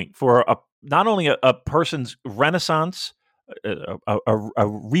launching point for not only a person's renaissance, a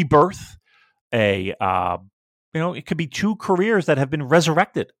rebirth, it could be two careers that have been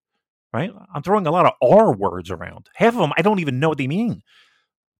resurrected. Right? I'm throwing a lot of R words around. Half of them I don't even know what they mean.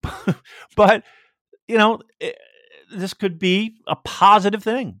 But, this could be a positive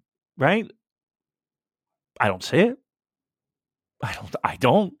thing, right? I don't see it. I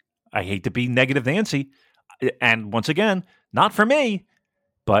don't. I hate to be negative Nancy. And once again, not for me,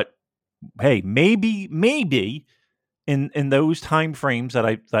 but hey, maybe in those time frames that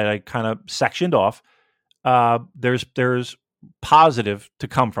I kind of sectioned off, there's positive to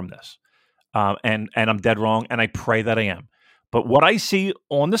come from this. And I'm dead wrong, and I pray that I am. But what I see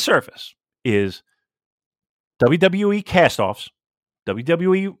on the surface is WWE cast-offs,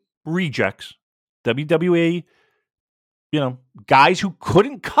 WWE rejects, WWE, guys who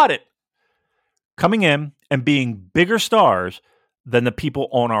couldn't cut it, coming in and being bigger stars than the people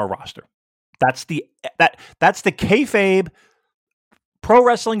on our roster. That's the kayfabe pro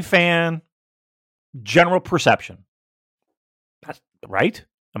wrestling fan general perception. That's right.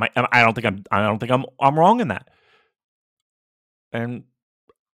 I don't think I'm wrong in that. And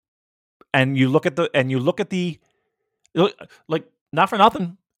you look at the like, not for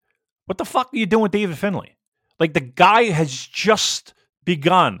nothing. What the fuck are you doing with David Finlay? Like, the guy has just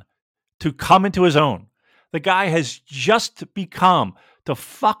begun to come into his own. The guy has just become to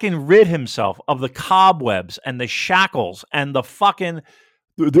fucking rid himself of the cobwebs and the shackles and the fucking,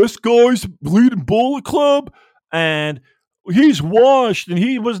 this guy's bleeding Bullet Club, and he's washed, and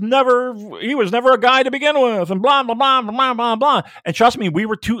he was never a guy to begin with, and blah blah blah blah blah blah. And trust me, we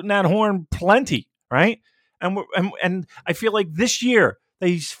were tooting that horn plenty, right? And I feel like this year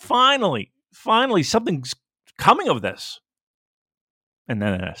he's finally something's coming of this. And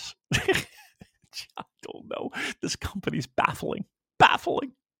then this, I don't know. This company's baffling.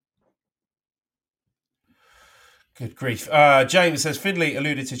 Good grief. James says Finlay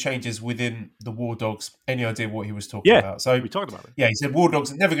alluded to changes within the War Dogs. Any idea what he was talking Yeah, about? So we talked about it. yeah, he said War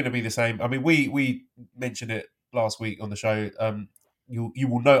Dogs are never going to be the same. I mean, we mentioned it last week on the show. You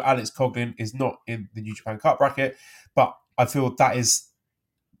will know Alex Coughlin is not in the New Japan Cup bracket, but I feel that is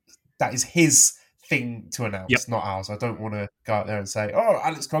his thing to Yep. announce, not ours. I don't want to go out there and say, "Oh,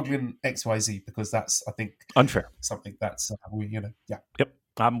 Alex Coughlin XYZ," because that's, I think, Unfair. something that's yeah. Yep,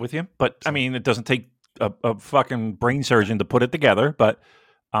 I'm with you. But I So- mean, it doesn't take a fucking brain surgeon to put it together. But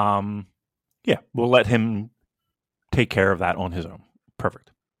yeah, we'll let him take care of that on his own.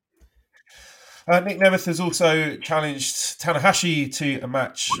 Perfect. Nick Nemeth has also challenged Tanahashi to a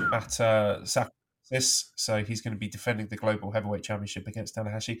match at Sapporo. So he's going to be defending the Global Heavyweight Championship against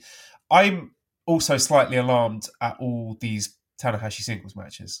Tanahashi. I'm also slightly alarmed at all these Tanahashi singles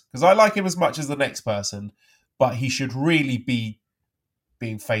matches because I like him as much as the next person, but he should really be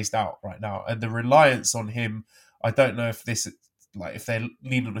being phased out right now. And the reliance on him, I don't know if if they're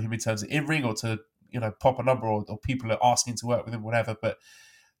leaning on him in terms of in-ring or to pop a number or people are asking to work with him, whatever. But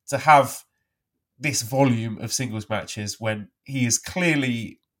to have this volume of singles matches when he is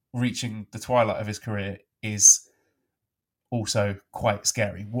clearly reaching the twilight of his career is also quite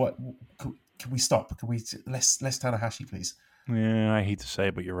scary. What can we stop? Can we less Tanahashi, please? Yeah, I hate to say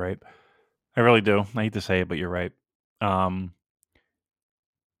it, but you're right. I really do. I hate to say it, but you're right.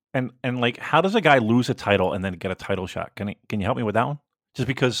 And like, how does a guy lose a title and then get a title shot? Can you help me with that one? Just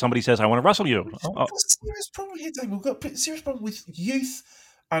because somebody says I want to wrestle you? We've got a serious problem here, Dave. We've got a serious problem with youth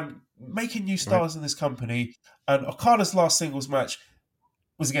and making new stars in this company. And Okada's last singles match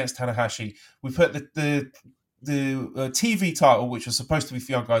was against Tanahashi. We put the TV title, which was supposed to be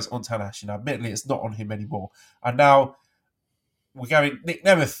for young guys, on Tanahashi. Now, admittedly, it's not on him anymore. And now we're going Nick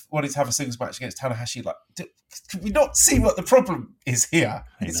Nemeth wanting to have a singles match against Tanahashi. Like, can we not see what the problem is here?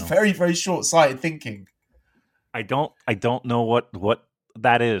 It's very, very short-sighted thinking. I don't know what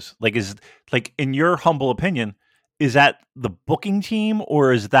that is. Like, is like, in your humble opinion, is that the booking team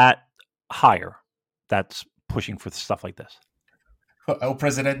or is that higher that's pushing for stuff like this? El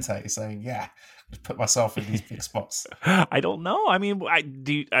Presidente is saying, "Yeah, just put myself in these big spots." I don't know. I mean,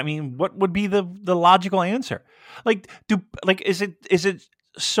 what would be the logical answer? Like, is it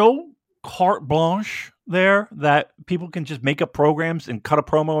so carte blanche there that people can just make up programs and cut a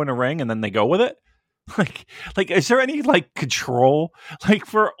promo in a ring and then they go with it? Like, is there any like control? Like,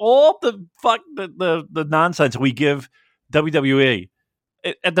 for all the the nonsense we give WWE,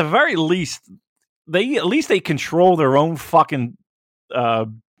 at the very least, they control their own fucking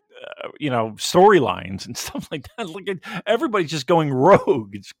storylines and stuff like that. Look at everybody's just going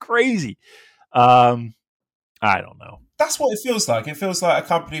rogue. It's crazy. I don't know. That's what it feels like. It feels like a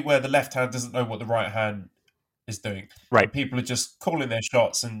company where the left hand doesn't know what the right hand is doing. Right. And people are just calling their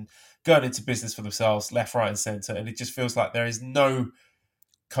shots and going into business for themselves, left, right, and center. And it just feels like there is no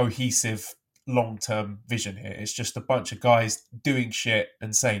cohesive long-term vision here. It's just a bunch of guys doing shit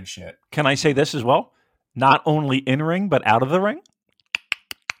and saying shit. Can I say this as well? Not only in ring, but out of the ring.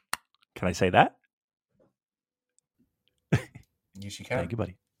 Can I say that? Yes, you can. Thank you,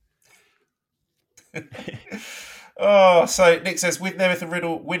 buddy. So Nick says, with Nemeth and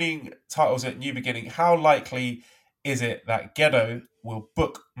Riddle winning titles at New Beginning, how likely is it that Gedo will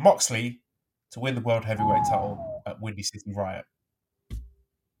book Moxley to win the World Heavyweight title at Windy City Riot?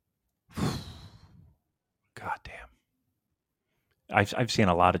 God damn. I've seen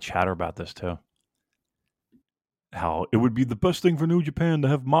a lot of chatter about this too. How it would be the best thing for New Japan to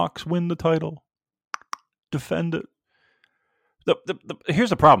have Mox win the title, defend it. Here's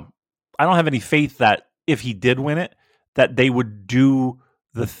the problem. I don't have any faith that if he did win it, that they would do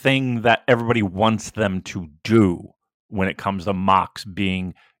the thing that everybody wants them to do when it comes to Mox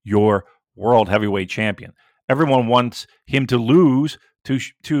being your world heavyweight champion. Everyone wants him to lose to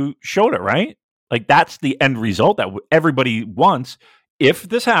Shota, right? Like, that's the end result that everybody wants. If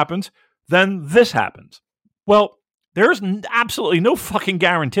this happens, then this happens. Well, there's absolutely no fucking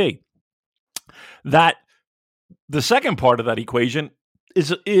guarantee that the second part of that equation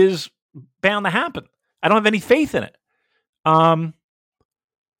is bound to happen. I don't have any faith in it. And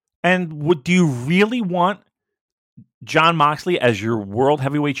do you really want Jon Moxley as your world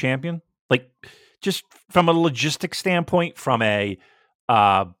heavyweight champion? Like, just from a logistic standpoint, from a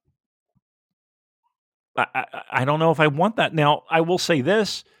I don't know if I want that. Now, I will say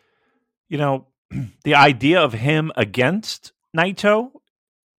this, the idea of him against Naito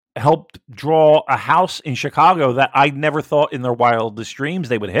helped draw a house in Chicago that I never thought in their wildest dreams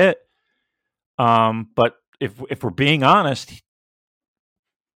they would hit. But if we're being honest,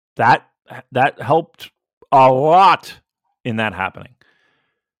 that helped a lot in that happening.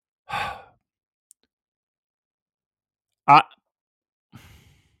 I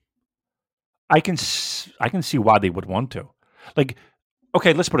can see why they would want to. Like,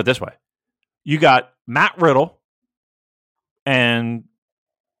 okay, let's put it this way: you got Matt Riddle and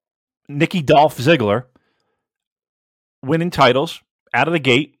Nikki Dolph Ziggler winning titles out of the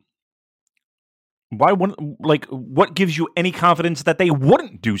gate. Why wouldn't, like, what gives you any confidence that they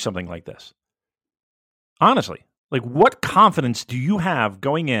wouldn't do something like this? Honestly, like, what confidence do you have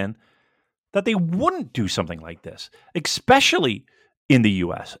going in that they wouldn't do something like this, especially in the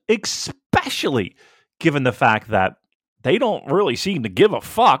US, especially given the fact that they don't really seem to give a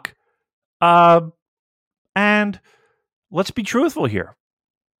fuck. And let's be truthful here.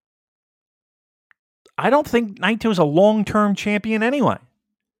 I don't think Naito's a long-term champion anyway.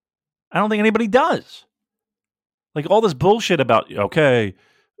 I don't think anybody does. Like, all this bullshit about, okay,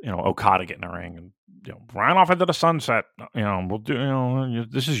 Okada getting a ring and, right off into the sunset, we'll do,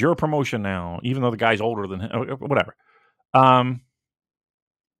 this is your promotion now, even though the guy's older than him, whatever. I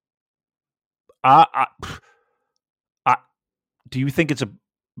do you think it's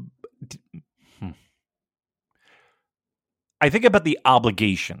I think about the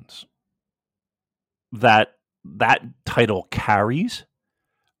obligations that title carries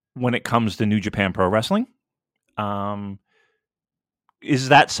when it comes to New Japan Pro Wrestling. Is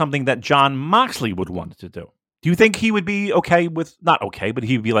that something that Jon Moxley would want to do? Do you think he would be okay with, not okay, but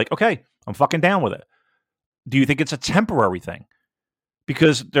he would be like, okay, I'm fucking down with it? Do you think it's a temporary thing?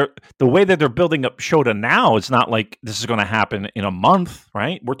 Because the way that they're building up Shota now, it's not like this is going to happen in a month,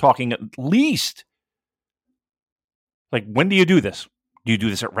 right? We're talking at least, like, when do you do this? Do you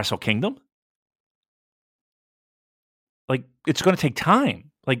do this at Wrestle Kingdom? Like, it's going to take time.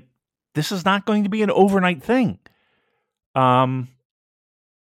 Like, this is not going to be an overnight thing.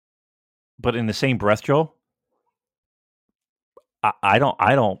 But in the same breath, Joe, I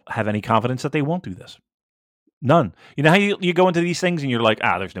don't have any confidence that they won't do this. None. You know how you go into these things and you're like,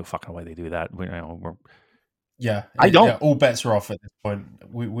 there's no fucking way they do that. I don't. Yeah, all bets are off at this point.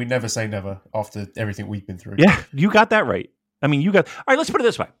 We never say never after everything we've been through. Yeah, you got that right. I mean, all right. Let's put it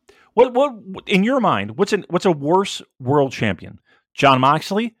this way: what in your mind? What's a worse world champion, Jon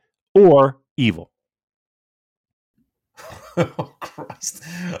Moxley or Evil? Oh Christ!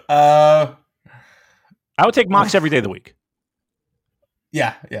 I would take Mox every day of the week.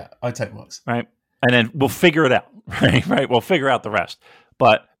 Yeah, I'd take Mox. Right, and then we'll figure it out. Right, we'll figure out the rest.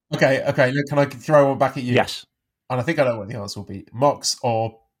 But okay. Look, can I throw one back at you? Yes. And I think I know what the answer will be: Mox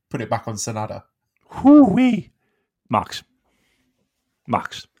or put it back on Sonata. Whoo-wee. Mox.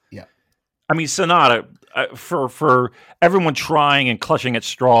 Yeah. I mean, Sonata, for everyone trying and clutching at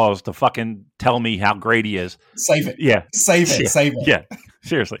straws to fucking tell me how great he is. Save it. Yeah. Save it. Yeah.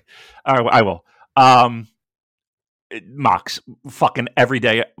 Seriously. I will. Mox. Fucking every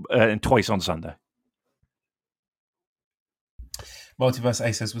day and twice on Sunday. Multiverse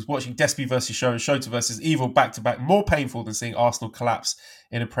A says, was watching Despy versus Shota versus Evil back-to-back more painful than seeing Arsenal collapse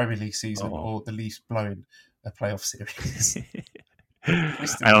in a Premier League season or the Leafs blowing a playoff series.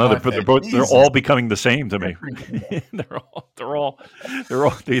 I don't know, they're all becoming the same to me.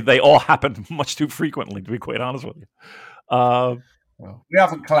 They all happen much too frequently, to be quite honest with you. Well, we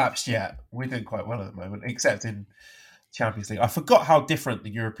haven't collapsed yet. We're doing quite well at the moment, except in Champions League. I forgot how different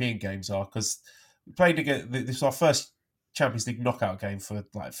the European games are because we played against, this was our first Champions League knockout game for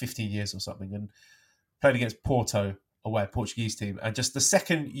like 15 years or something, and played against Porto away, Portuguese team, and just the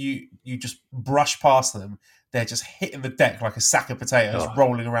second you just brush past them, they're just hitting the deck like a sack of potatoes,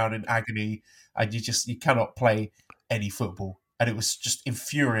 rolling around in agony, and you cannot play any football, and it was just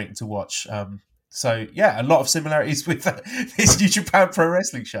infuriating to watch. So yeah, a lot of similarities with this New Japan Pro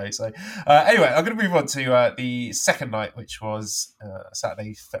Wrestling show. So anyway, I'm going to move on to the second night, which was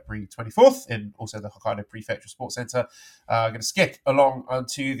Saturday, February 24th, in also the Hokkaido Prefectural Sports Centre. I'm going to skip along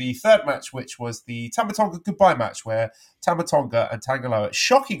onto the third match, which was the Tama Tonga goodbye match, where Tama Tonga and Tangaloa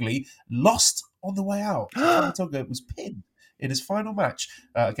shockingly lost on the way out. Tama Tonga was pinned in his final match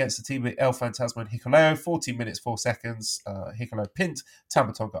against the team of El Fantasma and Hikuleo, 14 minutes, 4 seconds. Hikuleo pinned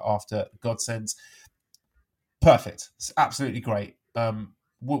Tama Tonga after Godsends. Perfect. It's absolutely great.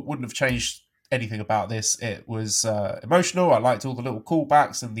 Wouldn't have changed anything about this. It was emotional. I liked all the little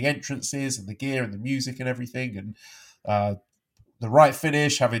callbacks and the entrances and the gear and the music and everything. And the right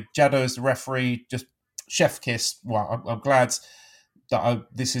finish, having Jado as the referee, just chef kiss. Well, I'm glad that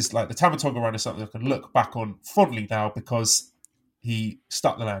this is like the Tama Tonga run is something I can look back on fondly now because he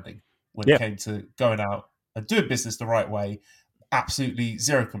stuck the landing when it came to going out and doing business the right way. Absolutely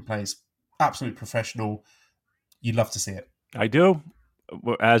zero complaints. Absolute professional. You'd love to see it. I do.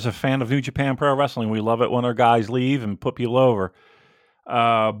 As a fan of New Japan Pro Wrestling, we love it when our guys leave and put people over.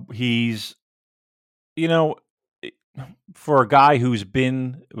 He's, for a guy who's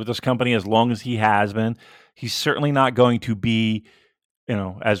been with this company as long as he has been, he's certainly not going to be,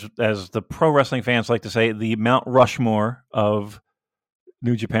 as the pro wrestling fans like to say, the Mount Rushmore of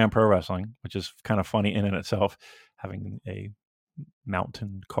New Japan Pro Wrestling, which is kind of funny in and itself, having a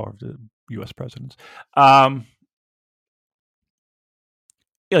mountain carved U.S. presidents. Like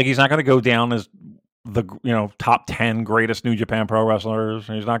he's not going to go down as the top 10 greatest New Japan Pro wrestlers.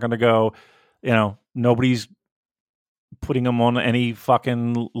 He's not going to go, nobody's putting him on any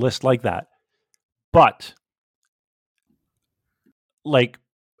fucking list like that. But like,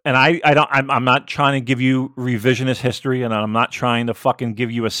 and I'm not trying to give you revisionist history, and I'm not trying to fucking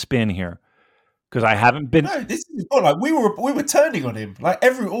give you a spin here because I haven't been. No, this is like we were turning on him. Like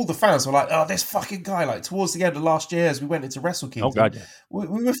all the fans were like, "Oh, this fucking guy!" Like towards the end of last year, as we went into Wrestle Kingdom, oh god, yeah.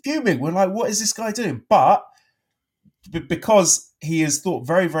 we were fuming. We're like, "What is this guy doing?" But because he has thought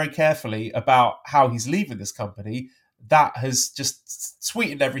very, very carefully about how he's leaving this company, that has just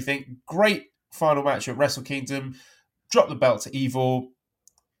sweetened everything. Great final match at Wrestle Kingdom. Dropped the belt to Evil.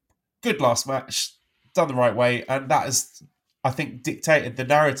 Good last match, done the right way, and that has, I think, dictated the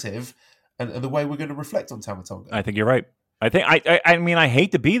narrative and the way we're going to reflect on Tama Tonga. I think you're right. I mean, I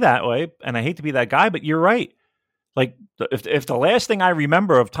hate to be that way, and I hate to be that guy, but you're right. Like, if the last thing I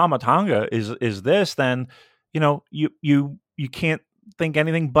remember of Tama Tonga is this, then you can't think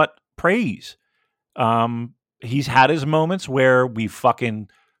anything but praise. He's had his moments where we fucking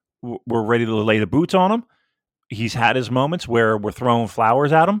we're ready to lay the boots on him. He's had his moments where we're throwing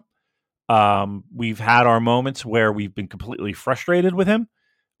flowers at him. We've had our moments where we've been completely frustrated with him.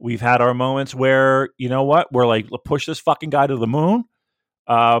 We've had our moments where, we're like, let's push this fucking guy to the moon.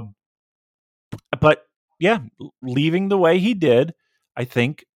 But yeah, leaving the way he did, I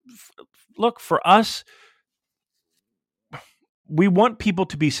think, look, for us, we want people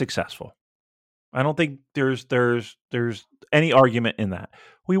to be successful. I don't think there's any argument in that.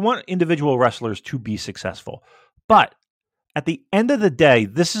 We want individual wrestlers to be successful. But at the end of the day,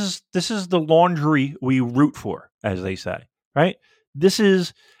 this is the laundry we root for, as they say, right?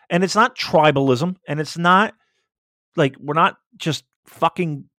 And it's not tribalism, and it's not like we're not just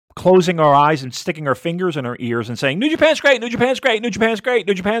fucking closing our eyes and sticking our fingers in our ears and saying, New Japan's great, New Japan's great, New Japan's great,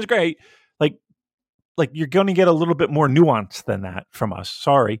 New Japan's great. Like you're going to get a little bit more nuance than that from us.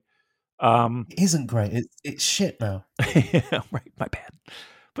 Sorry. It isn't great. It's shit now. Yeah, right. My bad.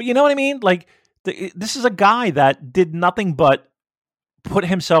 But you know what I mean? Like, this is a guy that did nothing but put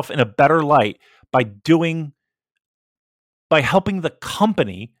himself in a better light by helping the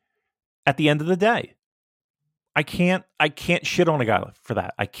company at the end of the day. I can't shit on a guy for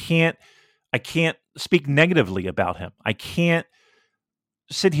that. I can't speak negatively about him. I can't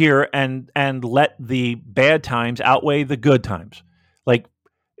sit here and let the bad times outweigh the good times. Like,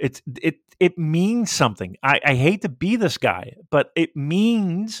 it means something. I hate to be this guy, but it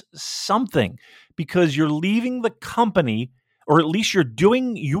means something because you're leaving the company, or at least you're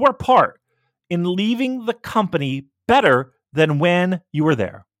doing your part in leaving the company better than when you were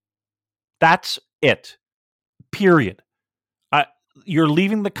there. That's it. Period. You're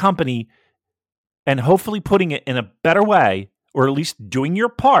leaving the company and hopefully putting it in a better way, or at least doing your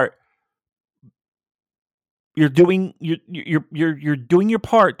part. You're doing your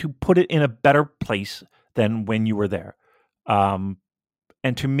part to put it in a better place than when you were there. And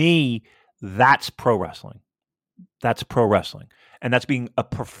to me, that's pro wrestling. That's pro wrestling. And that's being a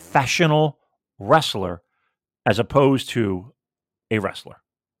professional wrestler as opposed to a wrestler.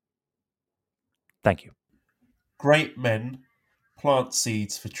 Thank you. Great men plant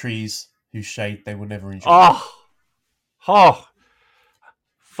seeds for trees whose shade they will never enjoy. Oh,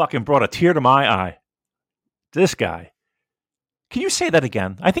 fucking brought a tear to my eye. This guy. Can you say that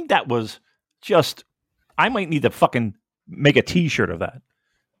again? I think that was just, I might need to fucking make a t-shirt of that.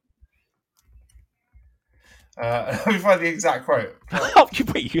 Let me find the exact quote.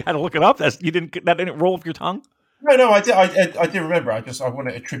 Wait, you had to look it up? That didn't roll off your tongue? No, I did remember. I want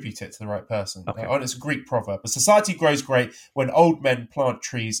to attribute it to the right person. Okay. It's a Greek proverb. A society grows great when old men plant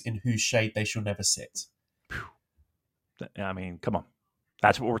trees in whose shade they shall never sit. I mean, come on.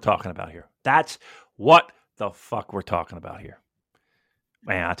 That's what we're talking about here. That's what the fuck we're talking about here.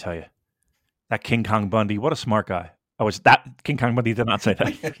 Man, I tell you, that King Kong Bundy, what a smart guy. King Kong Bundy did not say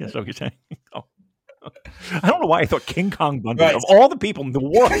that. That's what you're saying. Oh. I don't know why I thought King Kong Bundy, right, of all the people in the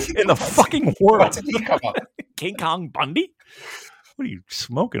world, in the fucking world. King Kong Bundy? What are you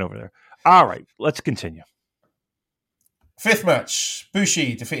smoking over there? All right, let's continue. Fifth match,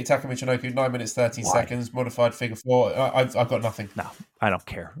 Bushi defeated Taka Michinoku, 9 minutes, 13 seconds, modified figure 4. I've got nothing. No, I don't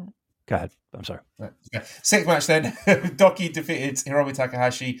care. Go ahead. I'm sorry. Yeah. Sixth match then. Doki defeated Hiromu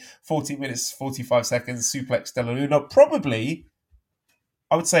Takahashi. 40 minutes, 45 seconds. Suplex Della Luna. Probably,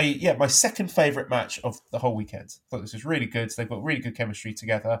 I would say, my second favourite match of the whole weekend. I thought this was really good. They've got really good chemistry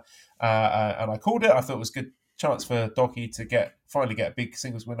together. And I called it. I thought it was a good chance for Doki to finally get a big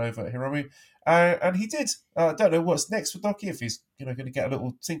singles win over Hiromu. And he did. I don't know what's next for Doki, if he's going to get a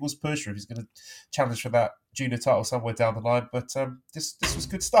little singles push, or if he's going to challenge for that junior title somewhere down the line. But this was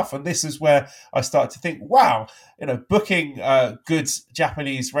good stuff. And this is where I started to think, wow, booking good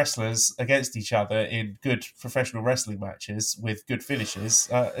Japanese wrestlers against each other in good professional wrestling matches with good finishes,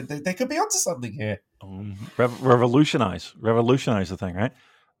 they could be onto something here. Revolutionize the thing, right?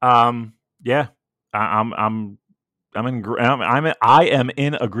 Yeah, I am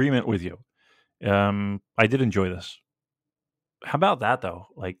in agreement with you. I did enjoy this. How about that though?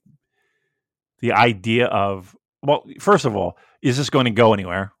 Like the idea of, well, first of all, is this going to go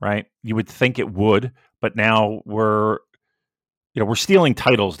anywhere? Right? You would think it would, but now we're stealing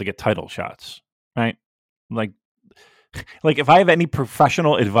titles to get title shots, right? Like if I have any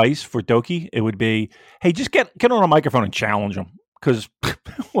professional advice for Doki, it would be, hey, just get on a microphone and challenge him. Because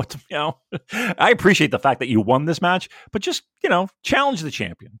I appreciate the fact that you won this match, but just challenge the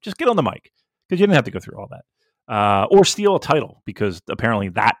champion. Just get on the mic, because you didn't have to go through all that, or steal a title, because apparently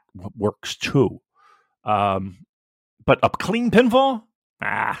that works too. But a clean pinfall,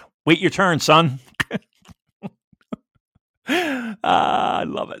 wait your turn, son. I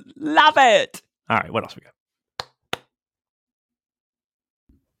love it. All right, what else we got?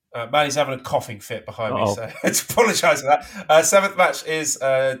 Manny's having a coughing fit behind me, so I apologise for that. Seventh match is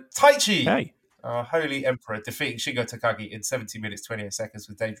Taichi, hey. Holy Emperor, defeating Shingo Takagi in 17 minutes, 28 seconds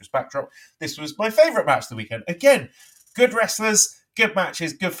with dangerous backdrop. This was my favourite match of the weekend. Again, good wrestlers, good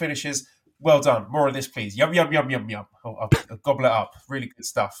matches, good finishes. Well done. More of this, please. Yum, yum, yum, yum, yum. I'll gobble it up. Really good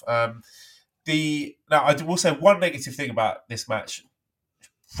stuff. Now, I will say one negative thing about this match.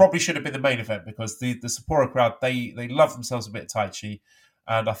 Probably should have been the main event, because the Sapporo crowd, they love themselves a bit of Taichi.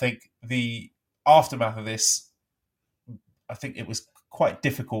 And I think the aftermath of this, I think it was quite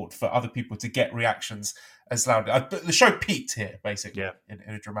difficult for other people to get reactions as loud. The show peaked here, basically, in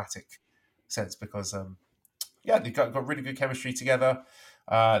a dramatic sense, because, they got really good chemistry together.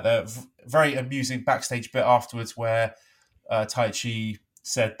 The very amusing backstage bit afterwards where Taichi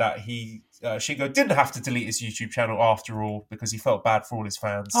said that Shingo didn't have to delete his YouTube channel after all, because he felt bad for all his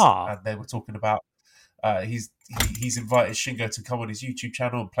fans. Aww. And they were talking about he's invited Shingo to come on his YouTube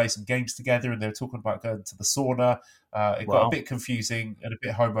channel and play some games together, and they were talking about going to the sauna. It got a bit confusing and a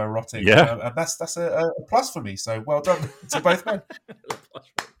bit homoerotic, and that's a plus for me. So well done to both men.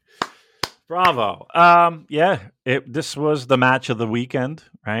 Bravo. This was the match of the weekend,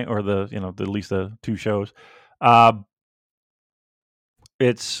 right? Or at least the two shows.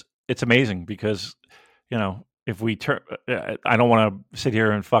 It's amazing, because if we turn, I don't want to sit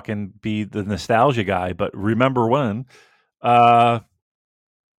here and fucking be the nostalgia guy, but remember when, a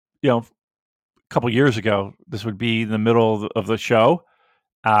couple years ago, this would be in the middle of the show,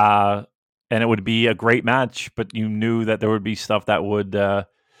 and it would be a great match, but you knew that there would be stuff that would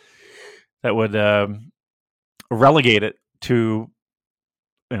relegate it to,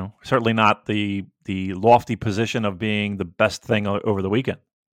 certainly not the lofty position of being the best thing over the weekend.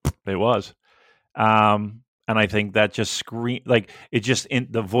 It was. And I think that just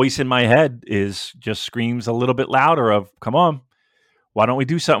the voice in my head just screams a little bit louder of, come on, why don't we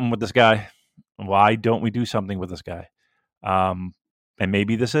do something with this guy? Why don't we do something with this guy? And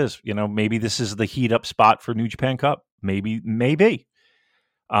maybe this is the heat up spot for New Japan Cup. Maybe.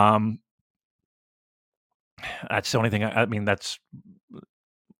 That's the only thing. I mean, that's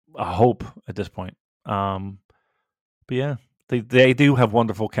a hope at this point. But yeah, they do have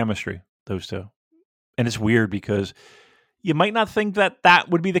wonderful chemistry, those two. And it's weird, because you might not think that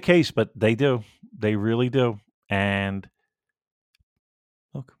would be the case, but they do. They really do. And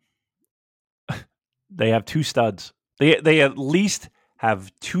look, they have two studs. They at least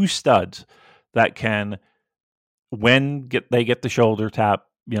have two studs that can, when they get the shoulder tap,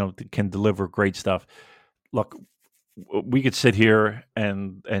 can deliver great stuff. Look, we could sit here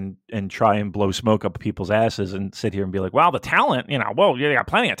and try and blow smoke up people's asses and sit here and be like, wow, the talent, they got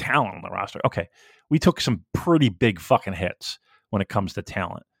plenty of talent on the roster. Okay. We took some pretty big fucking hits when it comes to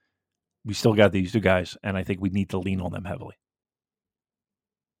talent. We still got these two guys, and I think we need to lean on them heavily.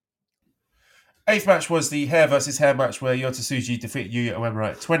 Eighth match was the hair versus hair match, where Yota Tsuji defeated Yuya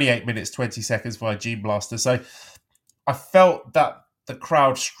Uemura at 28 minutes, 20 seconds via Gene Blaster. So I felt that the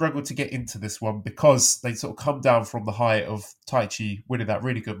crowd struggled to get into this one, because they sort of come down from the high of Taichi winning that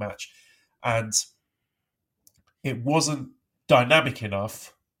really good match. And it wasn't dynamic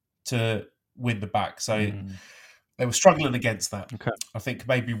enough to win the back. So they were struggling against that. Okay. I think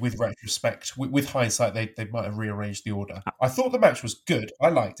maybe with retrospect, with hindsight, they might have rearranged the order. I thought the match was good. I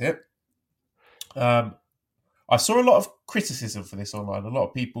liked it. I saw a lot of criticism for this online. A lot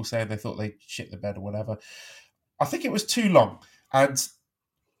of people saying they thought they shit the bed or whatever. I think it was too long. And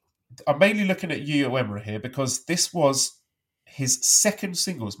I'm mainly looking at Yuya Uemura here because this was his second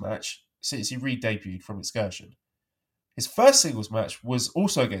singles match since he re-debuted from Excursion. His first singles match was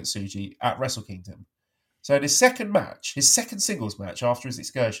also against Tsuji at Wrestle Kingdom. So in his second singles match after his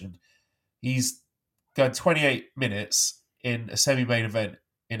Excursion, he's going 28 minutes in a semi-main event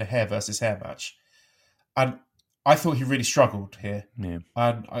in a hair versus hair match. And I thought he really struggled here. Yeah.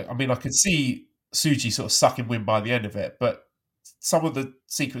 And I could see Tsuji sort of sucking wind by the end of it, but some of the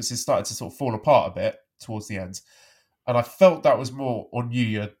sequences started to sort of fall apart a bit towards the end. And I felt that was more on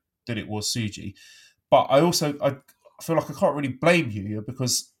Yuya than it was Tsuji. But I feel like I can't really blame Yuya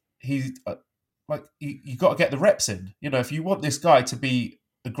because you got to get the reps in. You know, if you want this guy to be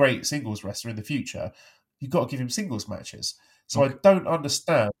a great singles wrestler in the future, you've got to give him singles matches. So okay. I don't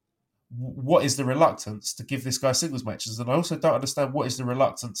understand what is the reluctance to give this guy singles matches. And I also don't understand what is the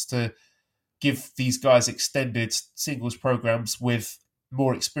reluctance to give these guys extended singles programs with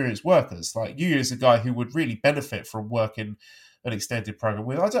more experienced workers. Like Yuya is a guy who would really benefit from working an extended program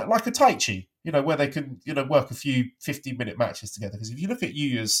with, like a Taichi, where they can, work a few 15-minute matches together. Because if you look at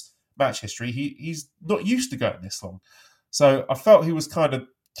Yuya's match history, he's not used to going this long. So I felt he was kind of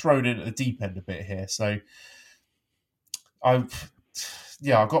thrown in at the deep end a bit here. So I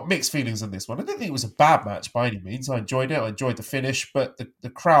got mixed feelings on this one. I didn't think it was a bad match by any means. I enjoyed it. I enjoyed the finish, but the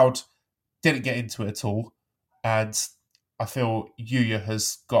crowd didn't get into it at all. And I feel Yuya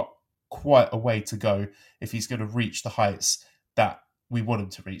has got quite a way to go if he's going to reach the heights that we want him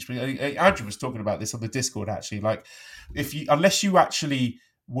to reach. Andrew was talking about this on the Discord, actually. Like, unless you actually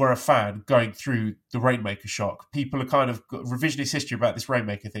were a fan going through the Rainmaker shock, people are kind of got revisionist history about this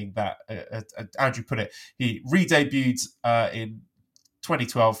Rainmaker thing that Andrew put it. He re-debuted in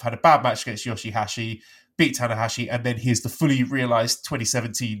 2012, had a bad match against Yoshihashi, beat Tanahashi, and then here's the fully realized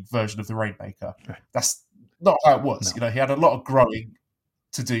 2017 version of the Rainmaker. Right. That's not how it was. No. He had a lot of growing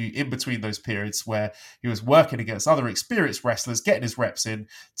to do in between those periods where he was working against other experienced wrestlers, getting his reps in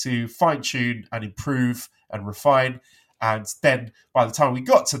to fine-tune and improve and refine. And then by the time we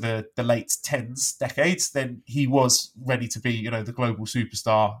got to the late decades, then he was ready to be, the global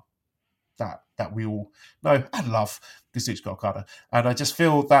superstar that we all know and love, Kazuchika Okada. And I just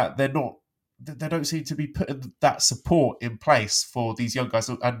feel that they don't seem to be putting that support in place for these young guys,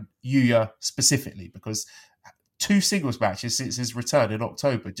 and Yuya specifically, because 2 singles matches since his return in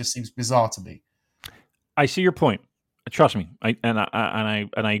October just seems bizarre to me. I see your point. Trust me, I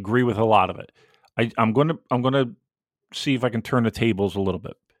agree with a lot of it. I'm going to see if I can turn the tables a little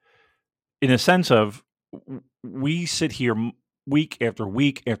bit, in a sense of we sit here week after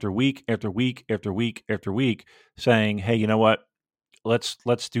week after week after week after week after week saying, hey, you know what?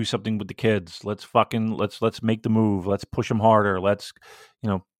 Let's do something with the kids. Let's make the move. Let's push them harder. Let's,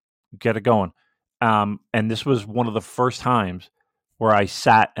 get it going. And this was one of the first times where I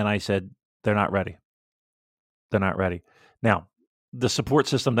sat and I said, they're not ready. They're not ready. Now, the support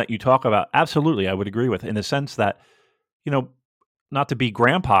system that you talk about, absolutely, I would agree with, in the sense that, not to be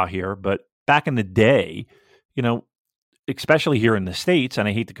grandpa here, but back in the day, especially here in the States, and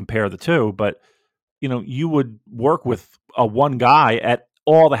I hate to compare the two, but, you would work with one guy at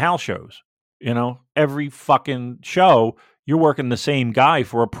all the house shows. Every fucking show, you're working the same guy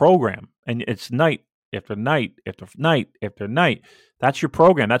for a program, and it's night after night after night after night. That's your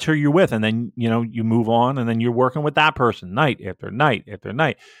program. That's who you're with. And then, you move on, and then you're working with that person night after night after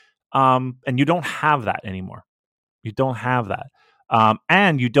night. And you don't have that anymore. You don't have that.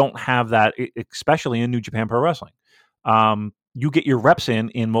 And you don't have that, especially in New Japan Pro Wrestling. You get your reps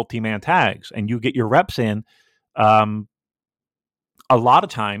in multi-man tags, and you get your reps in a lot of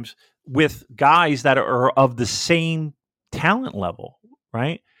times with guys that are of the same talent level,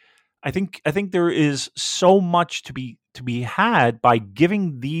 right? I think there is so much to be had by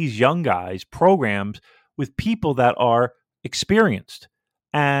giving these young guys programs with people that are experienced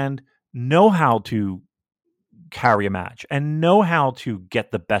and know how to carry a match and know how to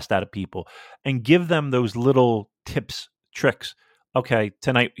get the best out of people and give them those little tips, tricks. Okay,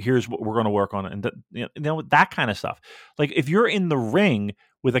 tonight, here's what we're going to work on. And that kind of stuff. Like, if you're in the ring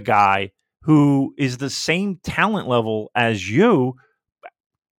with a guy who is the same talent level as you,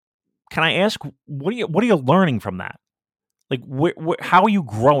 can I ask, what are you learning from that? Like, how are you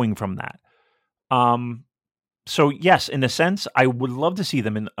growing from that? So yes, in a sense, I would love to see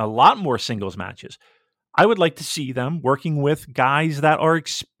them in a lot more singles matches. I would like to see them working with guys that are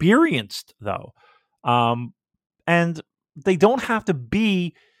experienced, though. And they don't have to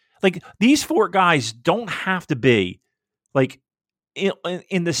be like these four guys don't have to be like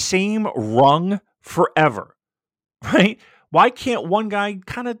in the same rung forever, right? Why can't one guy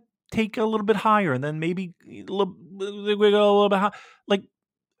kind of take a little bit higher and then maybe we go a little bit high? Like,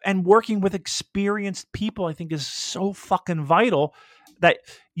 and working with experienced people, I think, is so fucking vital that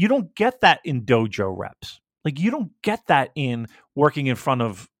you don't get that in dojo reps. Like, you don't get that in working in front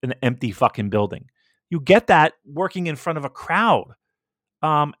of an empty fucking building. You get that working in front of a crowd.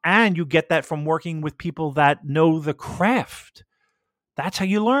 And you get that from working with people that know the craft. That's how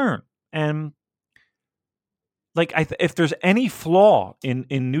you learn. And like, if there's any flaw in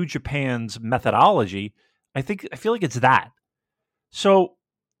New Japan's methodology, I feel like it's that. So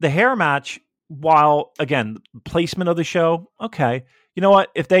the hair match, while again placement of the show, okay, you know what?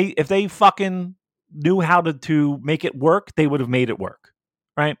 If they fucking knew how to make it work, they would have made it work,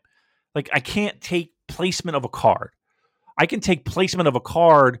 right? Like, I can't take placement of a card. I can take placement on a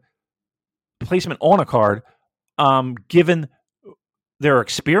card, given their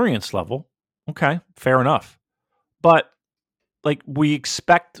experience level. Okay, fair enough. But like, we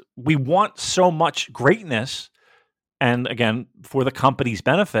want so much greatness, and again, for the company's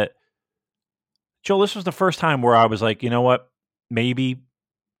benefit, Joe, this was the first time where I was like, you know what? Maybe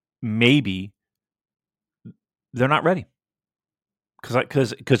they're not ready.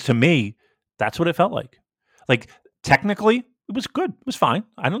 Because to me, that's what it felt like. Like, technically, it was good. It was fine.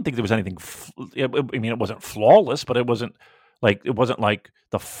 I don't think there was anything. I mean, it wasn't flawless, but it wasn't like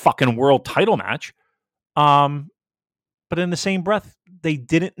the fucking world title match. But in the same breath, they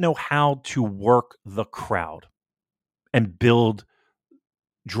didn't know how to work the crowd and build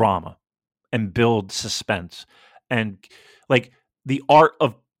drama and build suspense, and like the art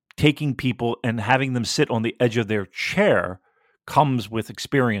of taking people and having them sit on the edge of their chair comes with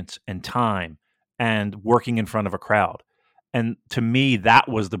experience and time and working in front of a crowd. And to me, that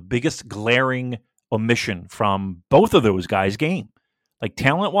was the biggest glaring omission from both of those guys' game. Like,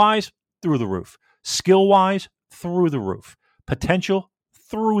 talent-wise, through the roof. Skill-wise, through the roof. Potential,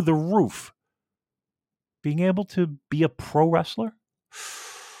 through the roof. Being able to be a pro wrestler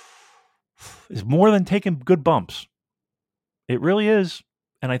is more than taking good bumps. It really is.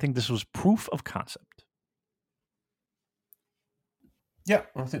 And I think this was proof of concept. Yeah,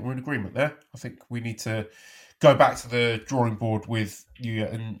 I think we're in agreement there. I think we need to go back to the drawing board with you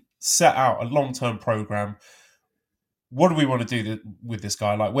and set out a long-term program. What do we want to do with this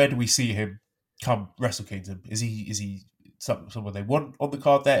guy? Like, where do we see him come Wrestle Kingdom? Is he someone they want on the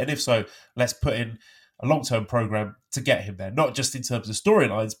card there? And if so, let's put in a long-term program to get him there. Not just in terms of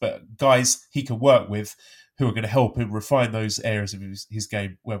storylines, but guys he can work with who are going to help him refine those areas of his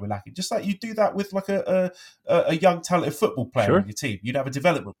game where we're lacking. Just like you do that with like a young talented football player on your team. You'd have a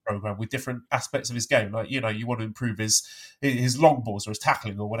development program with different aspects of his game. Like, you know, you want to improve his long balls or his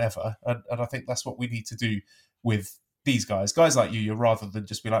tackling or whatever. And I think that's what we need to do with these guys. Guys like you, rather than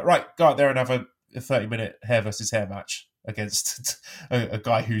just be like, right, go out there and have a 30-minute hair versus hair match against a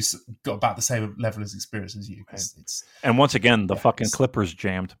guy who's got about the same level of experience as you. And once again, the fucking Clippers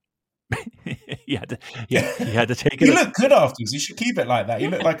jammed. He had to take it. He looked good afterwards. You should keep it like that. He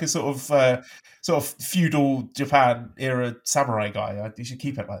looked like a sort of feudal Japan era samurai guy. You should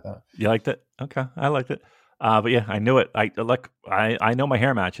keep it like that. You liked it? Okay, I liked it. But yeah, I knew it. I know my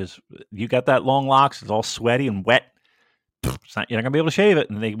hair matches. You got that long locks. It's all sweaty and wet. You're not gonna be able to shave it.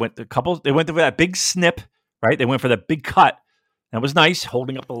 And they went for that big snip, right? They went for that big cut. That was nice,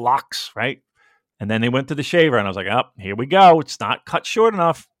 holding up the locks, right? And then they went to the shaver, and I was like, "Oh, here we go. It's not cut short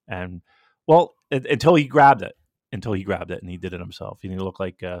enough." And well, until he grabbed it, and he did it himself. He looked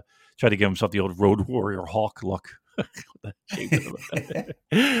like tried to give himself the old Road Warrior Hawk look.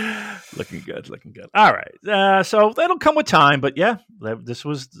 looking good. All right, so that'll come with time, but yeah, this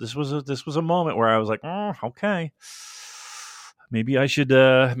was a moment where I was like, oh, okay. Maybe I should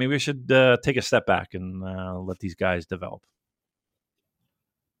take a step back and let these guys develop.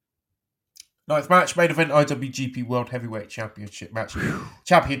 Ninth match, main event IWGP World Heavyweight Championship match.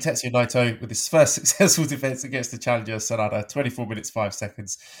 Champion Tetsuya Naito with his first successful defense against the challenger Sanada, 24 minutes 5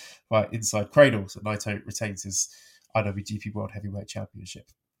 seconds by inside cradle. So Naito retains his IWGP World Heavyweight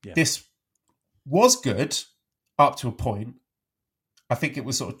Championship. Yeah. This was good up to a point. I think it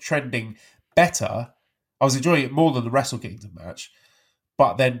was sort of trending better. I was enjoying it more than the Wrestle Kingdom match,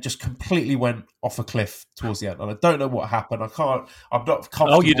 but then just completely went off a cliff towards the end. And I don't know what happened. I'm not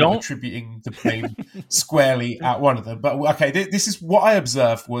comfortable attributing the blame squarely at one of them. But okay, this is what I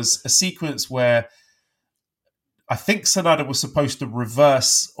observed was a sequence where I think Sanada was supposed to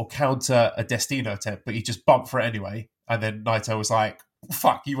reverse or counter a Destino attempt, but he just bumped for it anyway. And then Naito was like,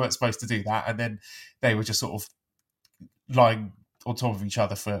 fuck, you weren't supposed to do that. And then they were just sort of lying on top of each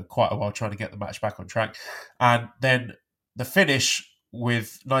other for quite a while, trying to get the match back on track. And then the finish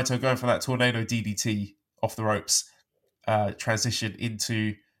with Naito going for that tornado DDT off the ropes transitioned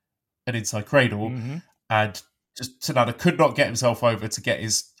into an inside cradle. And just Sanada could not get himself over to get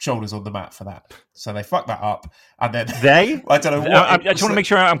his shoulders on the mat for that. So they fucked that up. And then They? I don't know what. I just want to make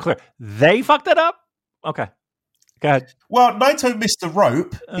sure I'm clear. They fucked it up? Okay. Go ahead. Well, Naito missed the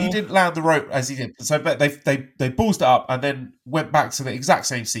rope. He didn't land the rope as he did. So they ballsed it up and then went back to the exact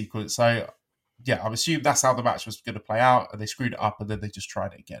same sequence. So, yeah, I'm assuming that's how the match was going to play out. And they screwed it up and then they just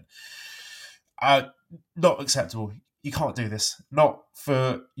tried it again. Not acceptable. You can't do this. Not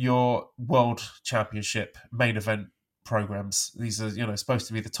for your World Championship main event programs. These are, supposed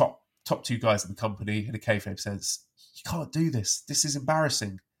to be the top two guys in the company in a kayfabe sense. You can't do this. This is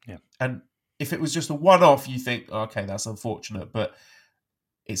embarrassing. Yeah. And if it was just a one-off, you think, okay, that's unfortunate, but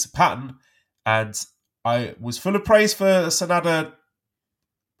it's a pattern. And I was full of praise for Sanada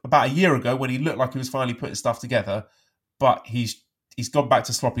about a year ago when he looked like he was finally putting stuff together, but he's gone back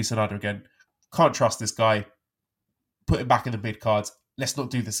to sloppy Sanada again. Can't trust this guy. Put him back in the mid-cards. Let's not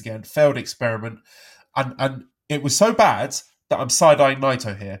do this again. Failed experiment. And it was so bad that I'm side-eyeing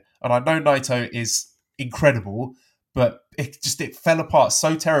Naito here. And I know Naito is incredible, but it fell apart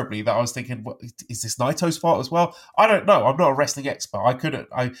so terribly that I was thinking, what, is this Naito's fault as well? I don't know. I'm not a wrestling expert. I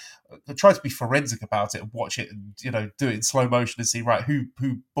tried to be forensic about it and watch it and do it in slow motion and see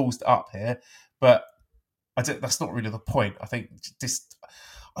who balls it up here. But that's not really the point. I think this.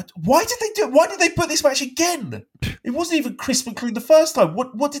 Why did they do it? Why did they put this match again? It wasn't even crisp and clean the first time.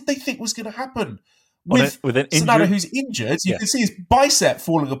 What did they think was going to happen with an Sanada who's injured? You can see his bicep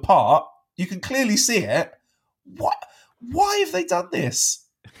falling apart. You can clearly see it. What? Why have they done this?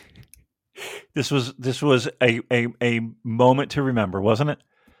 This was a moment to remember, wasn't it?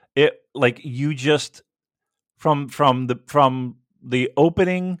 It like you just from the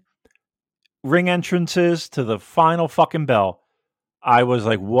opening ring entrances to the final fucking bell. I was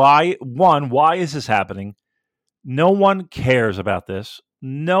like, why is this happening? No one cares about this.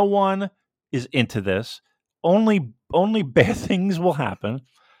 No one is into this. Only bad things will happen.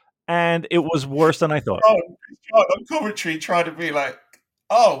 And it was worse than I thought. On commentary trying to be like,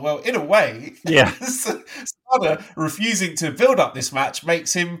 oh, well, in a way, yeah. Sanada refusing to build up this match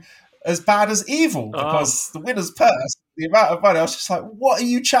makes him as bad as evil because the winner's purse, the amount of money, I was just like, what are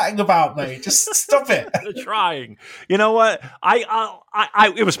you chatting about, mate? Just stop it. They're trying. You know what?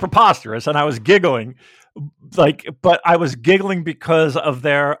 I it was preposterous and I was giggling. But I was giggling because of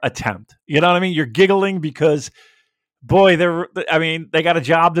their attempt. You know what I mean? You're giggling because boy, they got a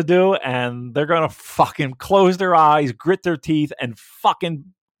job to do and they're going to fucking close their eyes, grit their teeth and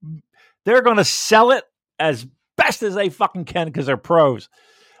they're going to sell it as best as they fucking can because they're pros.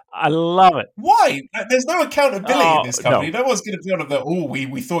 I love it. Why? There's no accountability in this company. No one's going to be on the.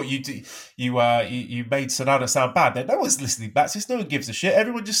 We thought you made Sanada sound bad. Then no one's listening back. Since no one gives a shit.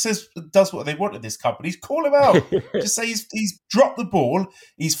 Everyone just does what they want in this company. Call him out. Just say he's dropped the ball.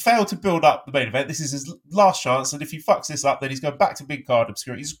 He's failed to build up the main event. This is his last chance. And if he fucks this up, then he's going back to big card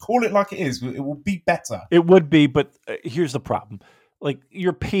obscurity. Just call it like it is. It will be better. It would be, but here's the problem. Like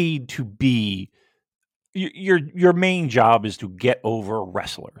you're paid to be. Your main job is to get over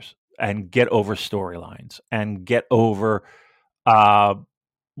wrestlers and get over storylines and get over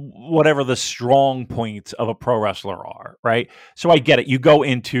whatever the strong points of a pro wrestler are, right? So I get it. You go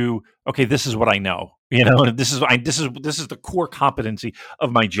into, okay, this is what I know, and this is the core competency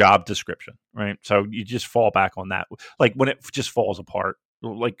of my job description, right? So you just fall back on that. Like when it just falls apart,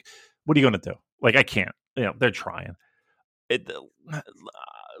 like what are you going to do? Like I can't. They're trying.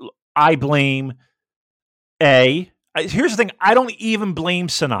 I blame. Here's the thing. I don't even blame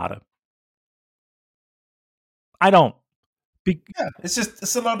Sanada. I don't. It's just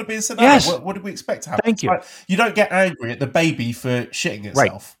Sanada being Sanada. Yes. What did we expect to happen? Thank you. Like, you don't get angry at the baby for shitting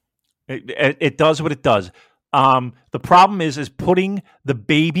itself. Right. It does what it does. The problem is putting the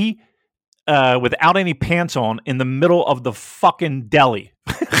baby without any pants on in the middle of the fucking deli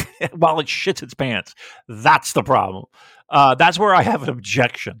while it shits its pants. That's the problem. That's where I have an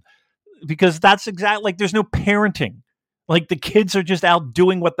objection. Because that's exactly like there's no parenting. Like the kids are just out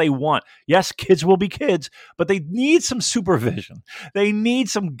doing what they want. Yes, kids will be kids, but they need some supervision. They need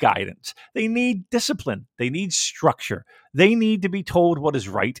some guidance. They need discipline. They need structure. They need to be told what is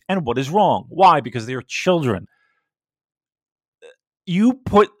right and what is wrong. Why? Because they're children. You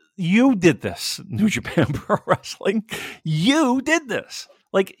did this, New Japan Pro Wrestling. You did this.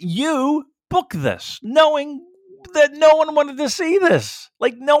 Like you booked this, knowing that no one wanted to see this.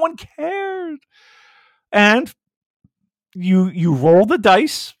 Like, no one cared. And you roll the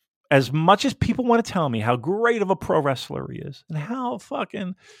dice as much as people want to tell me how great of a pro wrestler he is and how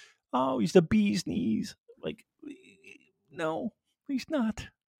fucking, he's the bee's knees. Like, no, he's not.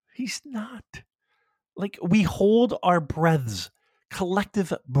 He's not. Like, we hold our breaths,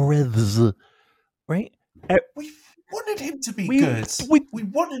 collective breaths, right? We wanted him to be good. We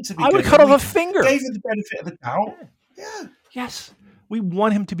want him to be good. I would cut off a finger. Gave him the benefit of the doubt. Yeah. Yes. We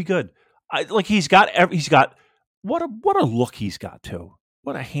want him to be good. He's got what a look he's got too.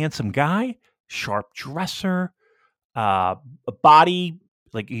 What a handsome guy, sharp dresser, a body.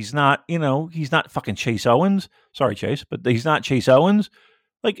 Like, he's not fucking Chase Owens. Sorry, Chase, but he's not Chase Owens.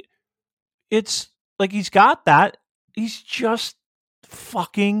 Like, it's like he's got that. He's just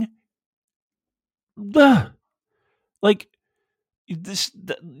fucking like this,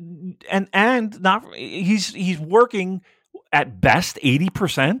 and not. He's working at best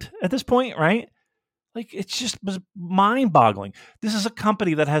 80% at this point, right? Like, it's just mind-boggling. This is a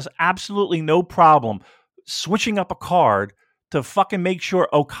company that has absolutely no problem switching up a card to fucking make sure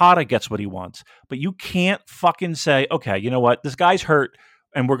Okada gets what he wants. But you can't fucking say, okay, you know what? This guy's hurt,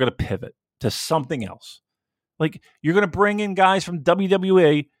 and we're going to pivot to something else. Like, you're going to bring in guys from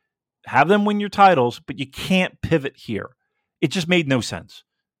WWE, have them win your titles, but you can't pivot here. It just made no sense.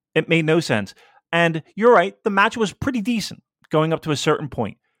 It made no sense. And you're right, the match was pretty decent going up to a certain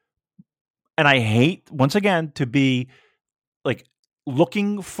point. And I hate, once again, to be like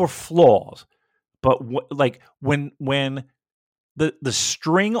looking for flaws, but when the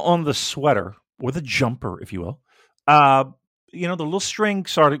string on the sweater, or the jumper, if you will, the little string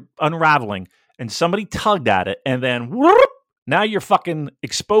started unraveling, and somebody tugged at it, and then whoop, now you're fucking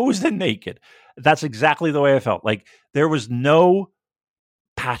exposed and naked. That's exactly the way I felt. Like, there was no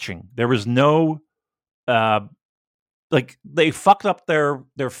patching. There was no like, they fucked up their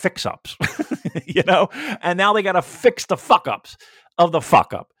fix-ups, and now they got to fix the fuck-ups of the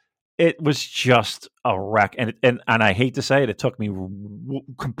fuck-up. It was just a wreck, and I hate to say it, it took me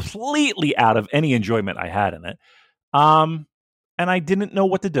completely out of any enjoyment I had in it, and I didn't know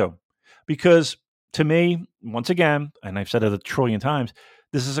what to do, because to me, once again, and I've said it a trillion times,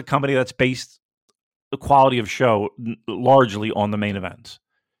 this is a company that's based the quality of show largely on the main events.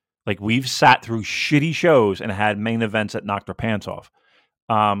 Like, we've sat through shitty shows and had main events that knocked our pants off.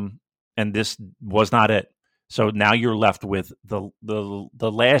 And this was not it. So now you're left with the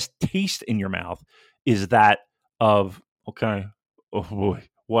last taste in your mouth is that of, okay, oh boy,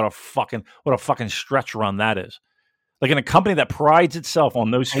 what a fucking stretch run that is. Like, in a company that prides itself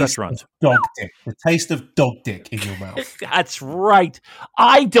on those stretch runs. Dog dick. The taste of dog dick in your mouth. That's right.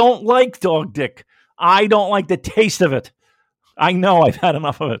 I don't like dog dick. I don't like the taste of it. I know I've had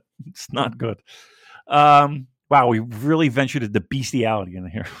enough of it. It's not good. Wow, we really ventured into bestiality in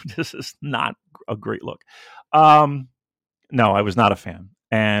here. This is not a great look. No, I was not a fan.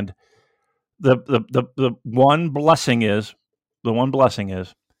 And the one blessing is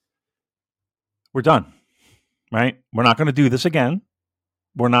we're done. Right? We're not going to do this again.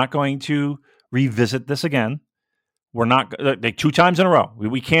 We're not going to revisit this again. We're not like 2 times in a row.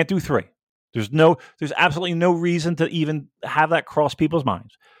 We can't do 3. There's absolutely no reason to even have that cross people's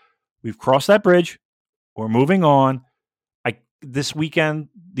minds. We've crossed that bridge. We're moving on. This weekend,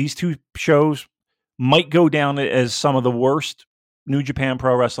 these 2 shows might go down as some of the worst New Japan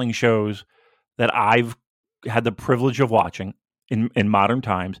Pro Wrestling shows that I've had the privilege of watching in modern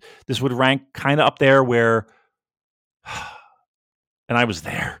times. This would rank kind of up there where, and I was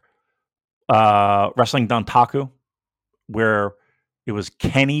there, Wrestling Dontaku, where it was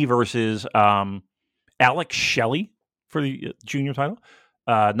Kenny versus Alex Shelley for the junior title.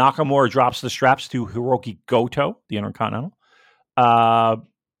 Nakamura drops the straps to Hiroki Goto, the Intercontinental.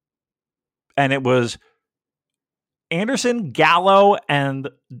 And it was Anderson, Gallo, and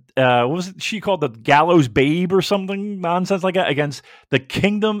what was she called? The Gallows Babe or something nonsense like that against the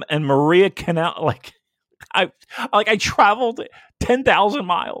Kingdom and Maria Kanellis. Like I traveled 10,000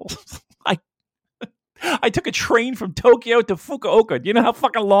 miles. I took a train from Tokyo to Fukuoka. Do you know how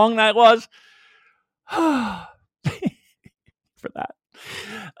fucking long that was? For that.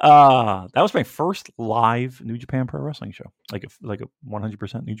 That was my first live New Japan Pro Wrestling show. Like a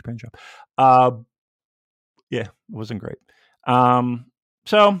 100% New Japan show. Yeah, it wasn't great.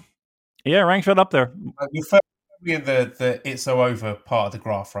 So yeah, ranks right up there. You're firmly in the it's so over part of the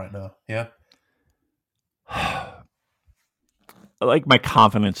graph right now, yeah? Like, my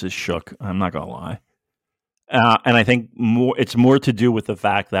confidence is shook. I'm not gonna lie. And I think it's more to do with the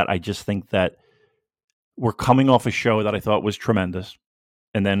fact that I just think that we're coming off a show that I thought was tremendous.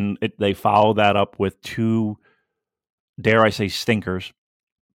 And then they follow that up with 2 dare I say, stinkers.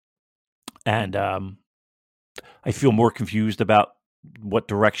 And I feel more confused about what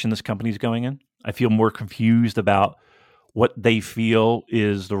direction this company is going in. I feel more confused about what they feel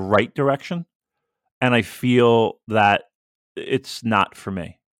is the right direction. And I feel that it's not for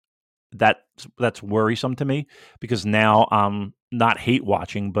me. That's worrisome to me, because now I'm not hate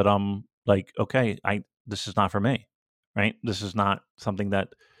watching, but I'm like, okay, this is not for me, right? This is not something that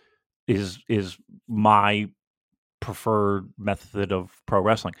is my preferred method of pro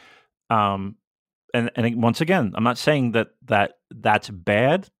wrestling. Um, and once again, I'm not saying that's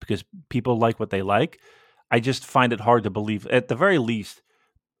bad, because people like what they like. I just find it hard to believe, at the very least,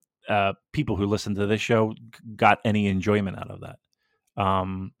 people who listen to this show got any enjoyment out of that.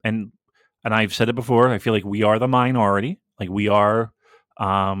 And I've said it before. I feel like we are the minority. Like we are,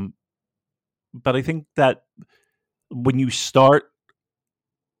 but I think that when you start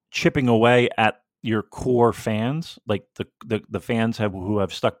chipping away at your core fans, like the fans who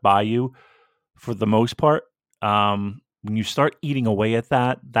have stuck by you for the most part, when you start eating away at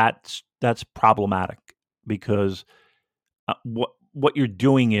that's problematic, because what you're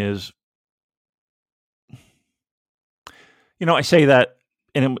doing is, I say that,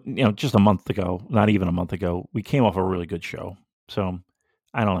 and just a month ago, not even a month ago, we came off a really good show. So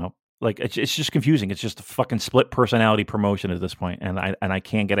I don't know. Like it's just confusing. It's just a fucking split personality promotion at this point, and I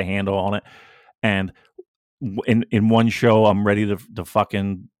can't get a handle on it. And in one show, I'm ready to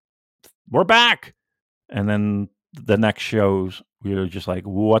fucking, we're back, and then the next shows we're just like,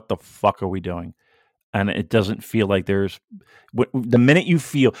 what the fuck are we doing? And it doesn't feel like there's, the minute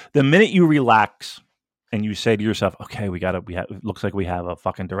you relax and you say to yourself, okay, it looks like we have a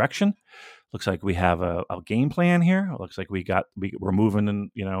fucking direction. Looks like we have a game plan here. It looks like we're moving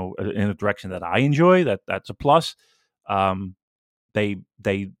in a direction that I enjoy. That's a plus. They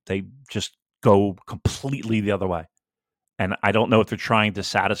just go completely the other way. And I don't know if they're trying to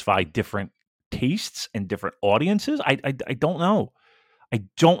satisfy different tastes and different audiences. I don't know. I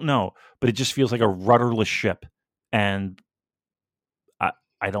don't know, but it just feels like a rudderless ship, and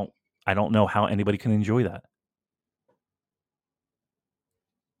I don't know how anybody can enjoy that.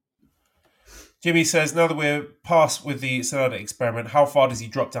 Jimmy says, now that we're past with the Sonata experiment, how far does he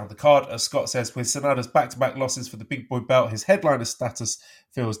drop down the card? As Scott says, with Sonata's back-to-back losses for the big boy belt, his headliner status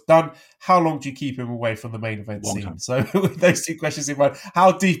feels done. How long do you keep him away from the main event Long scene? time. So with those two questions in mind,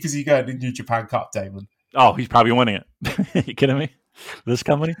 how deep is he going in New Japan Cup, Damon? Oh, he's probably winning it. Are you kidding me? This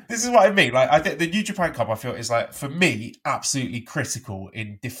company? This is what I mean. Like, I think the New Japan Cup, I feel, is like, for me, absolutely critical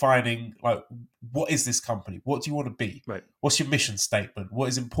in defining, like, what is this company? What do you want to be? Right. What's your mission statement? What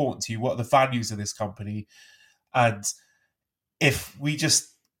is important to you? What are the values of this company? And if we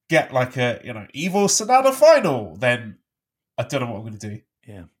just get like a, evil Sonata final, then I don't know what I'm going to do.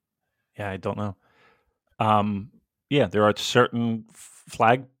 Yeah, I don't know. There are certain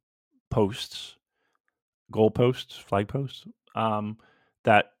flag posts, flag posts,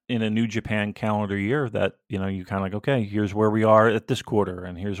 that in a New Japan calendar year that, you kind of like, okay, here's where we are at this quarter,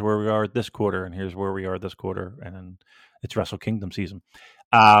 and here's where we are at this quarter, and here's where we are this quarter, and then it's Wrestle Kingdom season.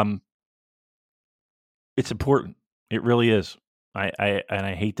 It's important. It really is.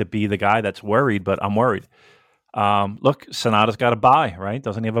 I hate to be the guy that's worried, but I'm worried. Look, Sonata's got a bye, right?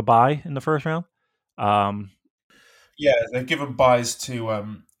 Doesn't he have a bye in the first round? Yeah, they've given buys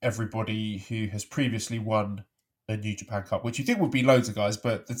to everybody who has previously won a New Japan Cup, which you think would be loads of guys,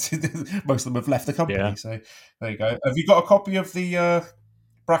 but most of them have left the company. Yeah. So there you go. Have you got a copy of the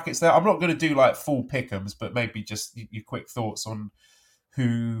brackets there? I'm not going to do like full pick'ems, but maybe just your quick thoughts on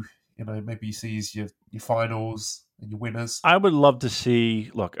who maybe you see as your finals and your winners. I would love to see.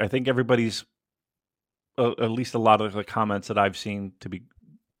 Look, I think everybody's, at least a lot of the comments that I've seen, to be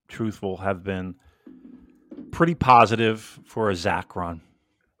truthful, have been pretty positive for a Zach run,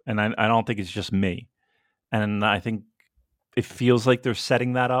 and I don't think it's just me. And I think it feels like they're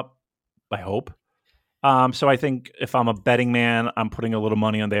setting that up. I hope. So I think if I'm a betting man, I'm putting a little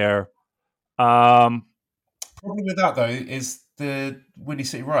money on there. Problem with that though is the Windy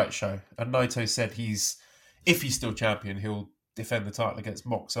City Riot show, and Naito said if he's still champion, he'll defend the title against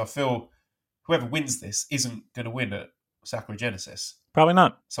Mox. So I feel whoever wins this isn't going to win at Sakura Genesis. Probably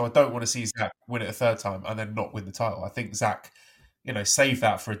not. So I don't want to see Zach win it a third time and then not win the title. I think Zach, save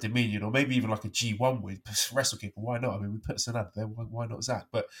that for a Dominion or maybe even like a G1 with Wrestle Keeper. Why not? I mean, we put Sonata there. Why not Zach?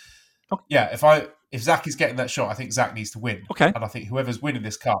 But okay. Yeah, if Zach is getting that shot, I think Zach needs to win. Okay. And I think whoever's winning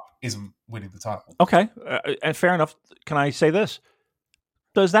this cup isn't winning the title. Okay. And fair enough. Can I say this?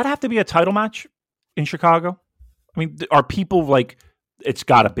 Does that have to be a title match in Chicago? I mean, are people like, it's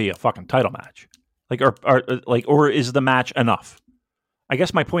got to be a fucking title match? Like, or is the match enough? I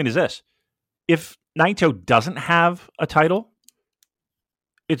guess my point is this: if Naito doesn't have a title,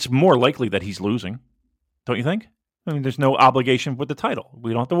 it's more likely that he's losing. Don't you think? I mean, there's no obligation with the title.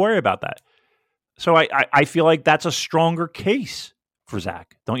 We don't have to worry about that. So I feel like that's a stronger case for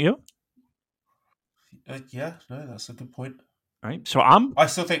Zach, don't you? Yeah, no, that's a good point. Right. So I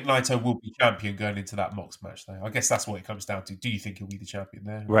still think Naito will be champion going into that Mox match, though. I guess that's what it comes down to. Do you think he'll be the champion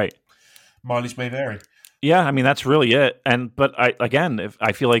there? Right. Mileage may vary. Yeah, I mean that's really it. But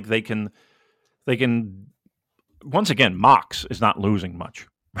I feel like they can once again, Mox is not losing much,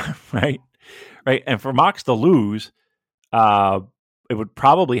 right? Right, and for Mox to lose, it would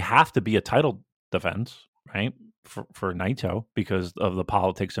probably have to be a title defense, right, for Naito because of the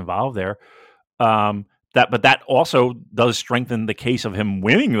politics involved there. But that also does strengthen the case of him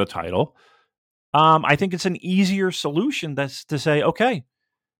winning the title. I think it's an easier solution that's to say, okay,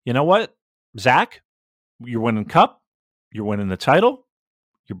 you know what, Zach, you're winning Cup, you're winning the title,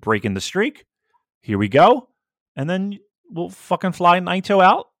 you're breaking the streak. Here we go, and then we'll fucking fly Naito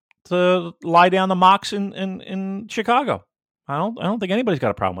out to lie down the Mox in Chicago. I don't think anybody's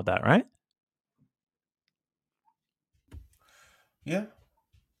got a problem with that, right? Yeah.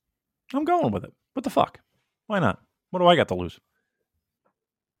 I'm going with it. What the fuck? Why not? What do I got to lose?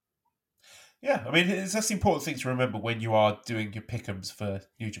 Yeah, I mean, that's the important thing to remember when you are doing your pick'ems for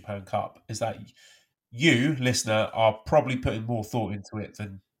New Japan Cup, is that you, listener, are probably putting more thought into it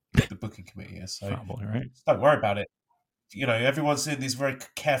than the booking committee is. So probably, right. Don't worry about it. You know, everyone's doing this very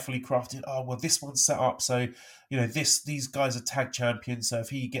carefully crafted. Oh, well, this one's set up, so you know these guys are tag champions. So if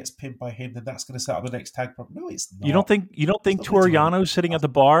he gets pinned by him, then that's going to set up the next tag problem. No, it's not. You don't think Toriano's sitting at the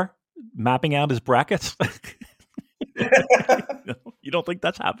bar mapping out his brackets? You don't think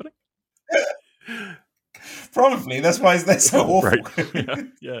that's happening? Probably. That's why they're so awful. Right.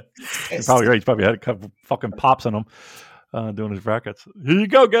 Yeah. You're probably right. He's probably had a couple fucking pops on him doing his brackets. Here you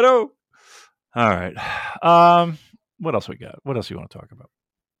go, Ghetto. All right. What else we got? What else do you want to talk about?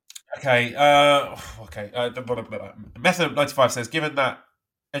 Okay. Method 95 says, given that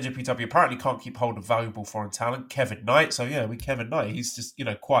NJPW apparently can't keep hold of valuable foreign talent, Kevin Knight. So yeah, Kevin Knight, he's just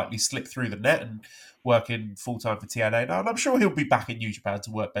quietly slipped through the net and working full time for TNA now, and I'm sure he'll be back in New Japan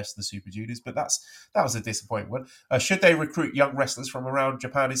to work best of the Super Juniors. But that was a disappointment. Should they recruit young wrestlers from around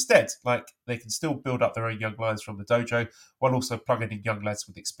Japan instead? Like they can still build up their own young lions from the dojo while also plugging in young lads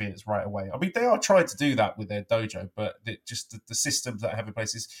with experience right away. I mean, they are trying to do that with their dojo, but the systems that have in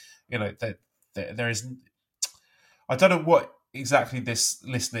place is, there is. I don't know what exactly this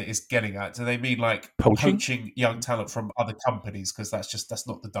listener is getting at. Do they mean like poaching young talent from other companies? Because that's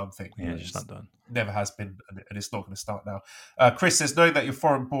not the done thing. Yeah, it's just not done. Never has been, and it's not going to start now. Chris says, knowing that your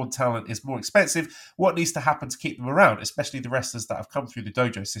foreign-born talent is more expensive, what needs to happen to keep them around, especially the wrestlers that have come through the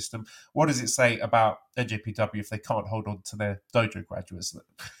dojo system? What does it say about NJPW if they can't hold on to their dojo graduates?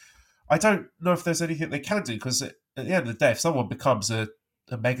 I don't know if there's anything they can do, because at the end of the day, if someone becomes a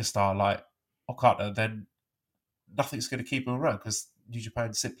megastar like Okada, then nothing's going to keep them around because New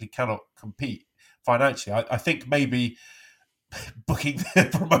Japan simply cannot compete financially. I think maybe booking the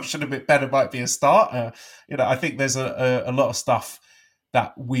promotion a bit better might be a start. I think there's a lot of stuff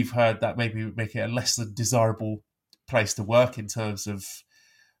that we've heard that maybe make it a less than desirable place to work in terms of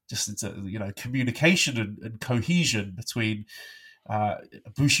just communication and cohesion between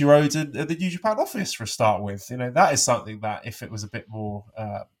Bushiroad and the New Japan office for a start with. That is something that if it was a bit more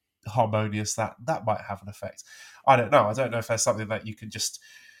harmonious, that might have an effect. I don't know. I don't know if there's something that you can just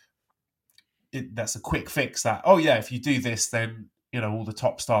that's a quick fix that, oh yeah, if you do this, then all the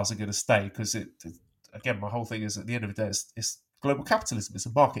top stars are going to stay, because again, my whole thing is at the end of the day, it's global capitalism. It's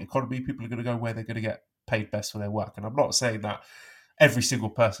a market economy. People are going to go where they're going to get paid best for their work. And I'm not saying that every single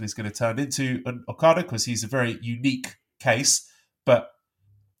person is going to turn into an Okada, because he's a very unique case. But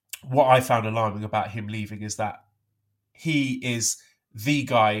what I found alarming about him leaving is that he is the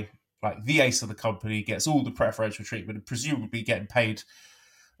guy, like the ace of the company, gets all the preferential treatment and presumably getting paid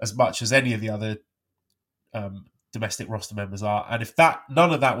as much as any of the other domestic roster members are. And if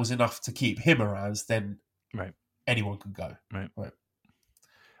none of that was enough to keep him around, then anyone can go.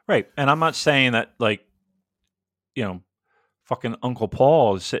 Right. And I'm not saying that, like, fucking Uncle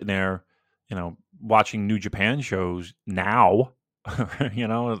Paul is sitting there, watching New Japan shows now.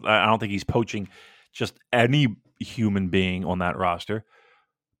 I don't think he's poaching just any human being on that roster.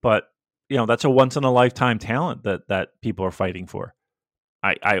 But, that's a once in a lifetime talent that people are fighting for.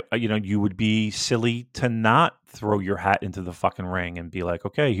 You would be silly to not throw your hat into the fucking ring and be like,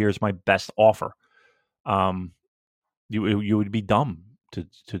 okay, here's my best offer. You would be dumb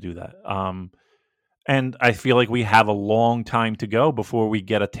to do that. And I feel like we have a long time to go before we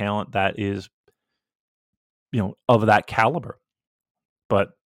get a talent that is, of that caliber.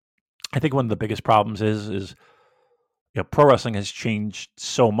 But I think one of the biggest problems is pro wrestling has changed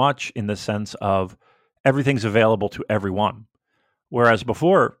so much in the sense of everything's available to everyone. Whereas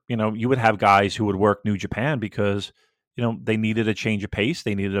before, you would have guys who would work New Japan because, they needed a change of pace.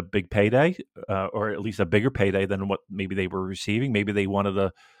 They needed a big payday, or at least a bigger payday than what maybe they were receiving. Maybe they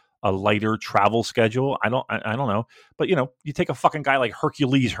wanted a lighter travel schedule. I don't know. But, you take a fucking guy like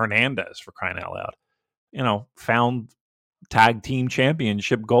Hercules Hernandez, for crying out loud, found tag team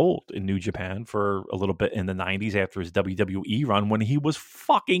championship gold in New Japan for a little bit in the 90s after his WWE run when he was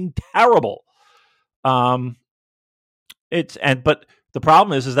fucking terrible. But the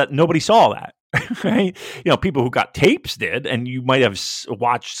problem is that nobody saw that, right? People who got tapes did, and you might have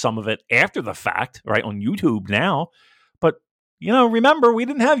watched some of it after the fact, right, on YouTube now. But, remember, we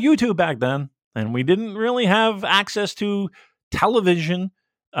didn't have YouTube back then, and we didn't really have access to television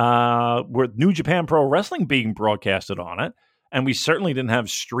with New Japan Pro Wrestling being broadcasted on it. And we certainly didn't have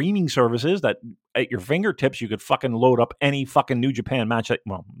streaming services that at your fingertips, you could fucking load up any fucking New Japan match.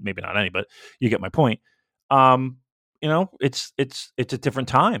 Well, maybe not any, but you get my point. It's a different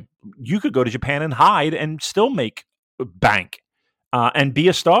time. You could go to Japan and hide and still make bank and be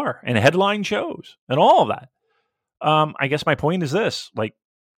a star and headline shows and all of that. I guess my point is this: like,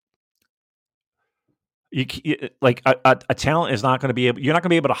 a talent is not going to be able. You're not going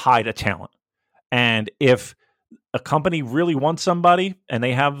to be able to hide a talent, and if a company really wants somebody and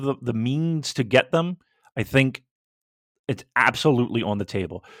they have the means to get them, I think it's absolutely on the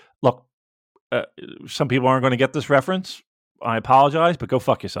table. Look, some people aren't going to get this reference. I apologize, but go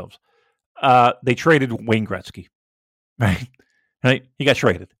fuck yourselves. They traded Wayne Gretzky, right? Right? He got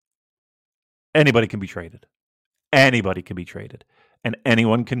traded. Anybody can be traded. Anybody can be traded. And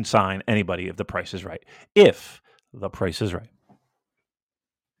anyone can sign anybody if the price is right. If the price is right.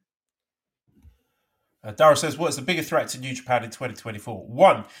 Dara says, what is the bigger threat to New Japan in 2024?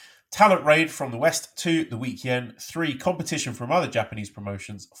 1, talent raid from the West. 2, the weak yen. 3, competition from other Japanese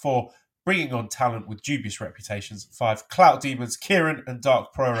promotions. 4, bringing on talent with dubious reputations. 5, clout demons, Kieran and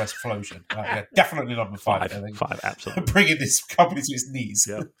Dark Pro Explosion. Yeah, definitely number 5. I think. 5, absolutely. Bringing this company to its knees.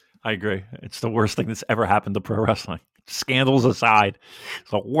 Yeah, I agree. It's the worst thing that's ever happened to pro wrestling. Scandals aside, it's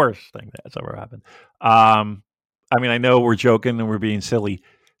the worst thing that's ever happened. I know we're joking and we're being silly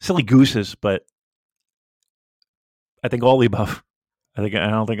gooses, but I think all the above. I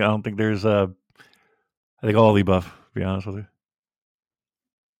don't think there's I think all the above, to be honest with you.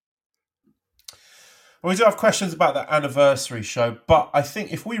 Well, we do have questions about the anniversary show, but I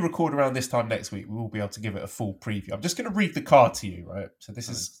think if we record around this time next week, we will be able to give it a full preview. I'm just going to read the card to you, right? So this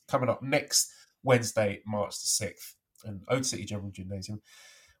is coming up next Wednesday, March the 6th, in Ode City General Gymnasium.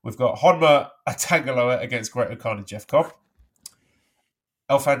 We've got Honma Atangaloa against Great O'Khan and Jeff Cobb.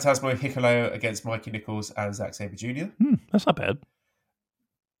 El Phantasmo Hikuleo against Mikey Nichols and Zack Sabre Jr. That's not bad.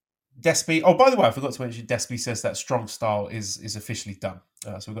 Despy. Oh, by the way, I forgot to mention Despy says that Strong Style is officially done.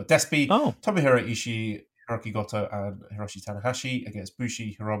 So we've got Despy, Tomohiro Ishii, Hiroki Goto, and Hiroshi Tanahashi against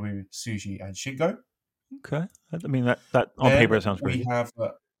Bushi, Hiromu, Tsuji, and Shingo. Okay. That on paper sounds great. We have,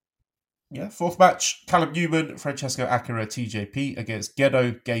 fourth match, Callum Newman, Francesco Akira, TJP against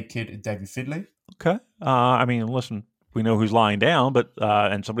Gedo, Gabe Kidd, and David Finlay. Okay. Listen, we know who's lying down, but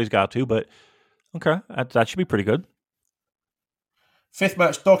and somebody's got to, but okay, that should be pretty good. Fifth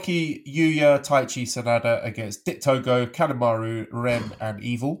match, Doki, Yuya, Taichi, Sanada against Dit Togo, Kanemaru, Ren, and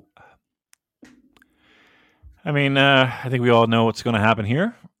Evil. I think we all know what's going to happen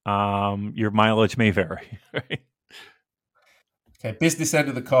here. Your mileage may vary. Right? Okay, business end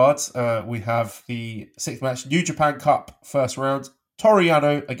of the cards. We have the sixth match, New Japan Cup, first round, Toru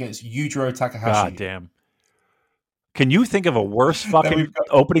Yano against Yujiro Takahashi. God damn. Can you think of a worse fucking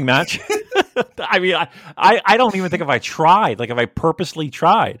opening match? I don't even think if I tried, if I purposely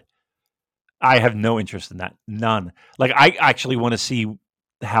tried, I have no interest in that. None. I actually want to see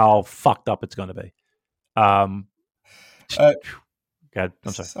how fucked up it's going to be. God, I'm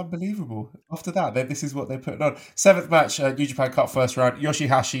sorry. It's unbelievable. After that, this is what they're putting on. Seventh match, New Japan Cup first round,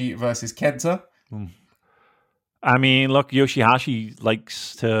 Yoshihashi versus Kenta. Look, Yoshihashi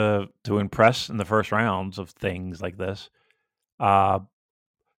likes to impress in the first rounds of things like this.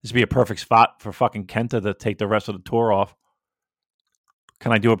 This would be a perfect spot for fucking Kenta to take the rest of the tour off.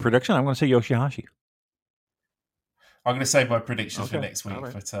 Can I do a prediction? I'm going to say Yoshihashi. I'm going to save my predictions for next week.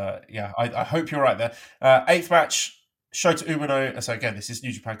 Right. But I hope you're right there. Eighth match, Shota Umino. So again, this is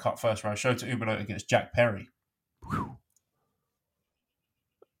New Japan Cup first round. Shota Umino against Jack Perry. Whew.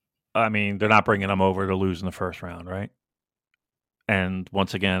 They're not bringing him over to lose in the first round, right? And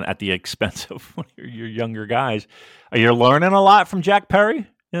once again, at the expense of one of your younger guys. Are you learning a lot from Jack Perry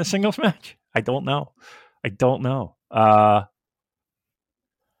in a singles match? I don't know.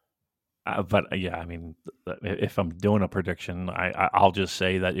 But yeah, I mean, if I'm doing a prediction, I'll just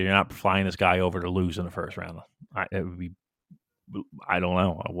say that you're not flying this guy over to lose in the first round. It would be, I don't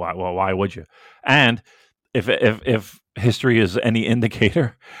know why would you? And if history is any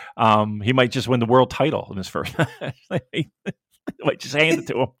indicator, he might just win the world title in his first match. He might just hand it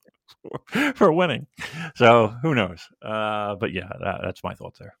to him for winning. So who knows? But yeah, that's my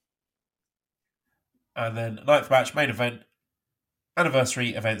thoughts there. And then ninth match, main event,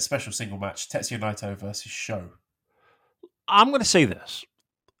 anniversary event, special single match, Tetsuya Naito versus Sho. I'm going to say this.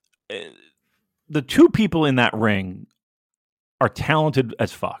 The two people in that ring are talented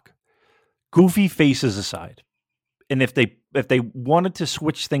as fuck. Goofy faces aside. And if they wanted to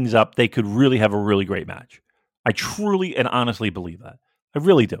switch things up, they could really have a really great match. I truly and honestly believe that. I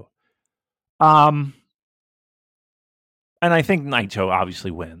really do. And I think Naito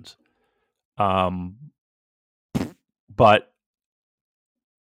obviously wins. But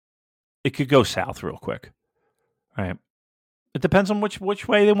it could go south real quick. Right? It depends on which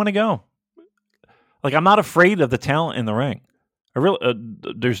way they want to go. Like, I'm not afraid of the talent in the ring. I really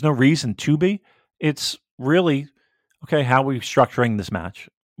there's no reason to be. It's really okay. How are we structuring this match?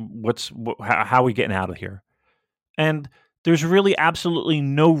 How are we getting out of here? And there's really absolutely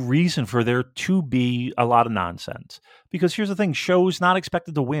no reason for there to be a lot of nonsense. Because here's the thing: Show's not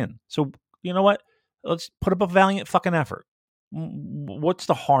expected to win. So you know what? Let's put up a valiant fucking effort. What's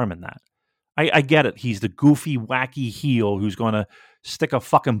the harm in that? I get it. He's the goofy, wacky heel who's going to stick a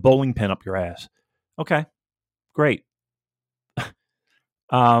fucking bowling pin up your ass. Okay, great.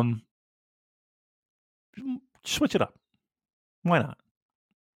 Switch it up. Why not?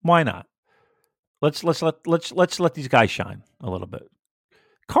 Why not? Let's let these guys shine a little bit.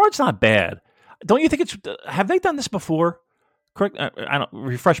 Card's not bad. Don't you think it's? Have they done this before? Correct. I don't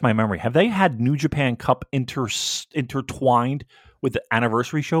refresh my memory. Have they had New Japan Cup intertwined with the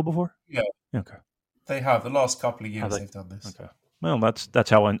anniversary show before? Yeah. Okay. They have. The last couple of years they've done this. Okay. Well, that's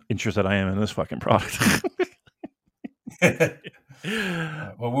how interested I am in this fucking product.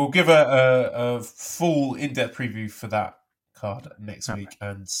 Well, we'll give a full in-depth preview for that card next week,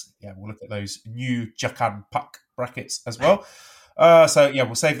 and yeah, we'll look at those new Japan Puck brackets as well. So yeah,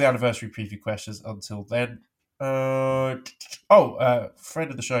 we'll save the anniversary preview questions until then. Friend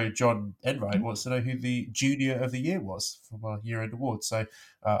of the show, John Enright, wants to know who the Junior of the Year was from our year-end awards. So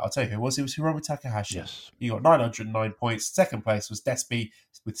I'll tell you who it was. It was Hiromu Takahashi. Yes. He got 909 points. Second place was Despy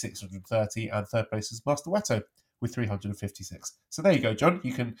with 630, and third place was Master Weto with 356. So there you go, John.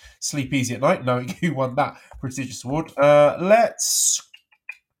 You can sleep easy at night knowing who won that prestigious award. Let's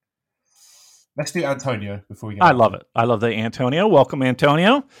do Antonio before we get I love it. I love the Antonio. Welcome,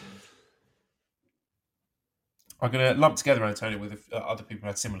 Antonio. I'm going to lump together Antonio with other people who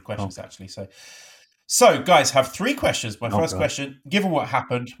had similar questions, actually. So, guys, have three questions. My first question, given what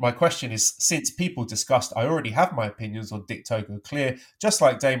happened, my question is, since people discussed, I already have my opinions on Dick Togo clear. Just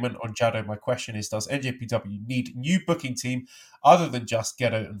like Damon on Jado, my question is, does NJPW need new booking team other than just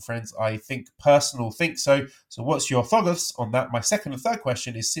Ghetto and Friends? I think so. So what's your thoughts on that? My second and third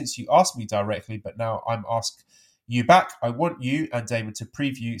question is, since you asked me directly, but now I'm asked you back, I want you and Damon to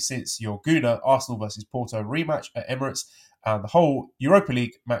preview, since your Guna Arsenal versus Porto rematch at Emirates and the whole Europa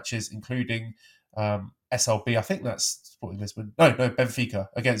League matches, including SLB, I think that's Sporting Lisbon. No, Benfica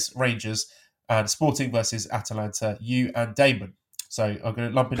against Rangers, and Sporting versus Atalanta, you and Damon. So I'm going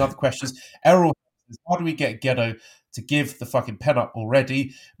to lump in other questions. Errol says, how do we get Ghetto to give the fucking pen up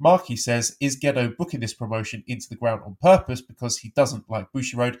already? Marky says, is Ghetto booking this promotion into the ground on purpose because he doesn't like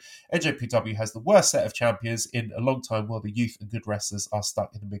Bushiroad? NJPW has the worst set of champions in a long time, while the youth and good wrestlers are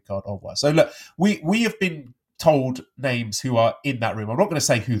stuck in the mid-card or worse. So look, we have been told names who are in that room. I'm not going to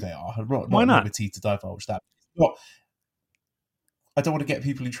say who they are. I'm not at liberty to divulge that. I don't want to get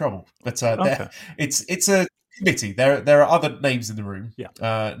people in trouble, but it's a committee. There are other names in the room,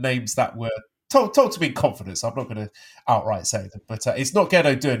 names that were told to me in confidence. I'm not going to outright say them, but it's not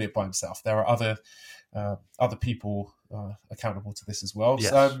Ghetto doing it by himself. There are other people accountable to this as well.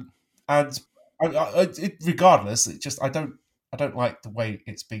 Yes. Regardless, I don't like the way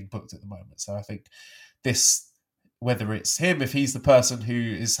it's being booked at the moment. So I think this, whether it's him, if he's the person who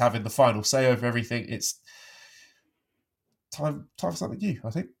is having the final say over everything, it's time for something new, I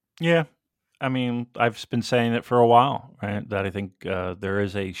think. Yeah. I mean, I've been saying it for a while, right? That I think there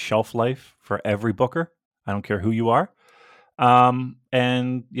is a shelf life for every booker. I don't care who you are. And,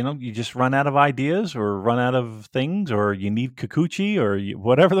 you just run out of ideas or run out of things, or you need Kikuchi, or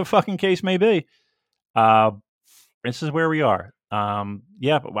whatever the fucking case may be. This is where we are. But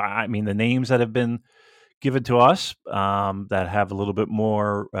I mean, the names that have been given to us that have a little bit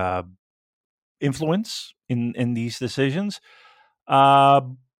more influence in these decisions,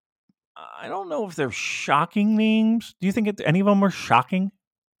 I don't know if they're shocking names. Do you think any of them are shocking?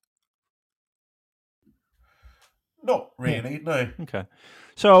 Not really, no. Okay.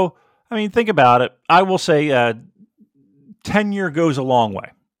 So, I mean, think about it. I will say tenure goes a long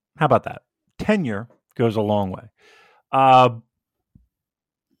way. How about that? Tenure goes a long way.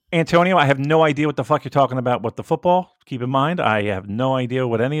 Antonio, I have no idea what the fuck you're talking about with the football. Keep in mind, I have no idea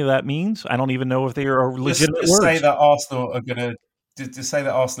what any of that means. I don't even know if they are legitimate Just words. say that Arsenal are going to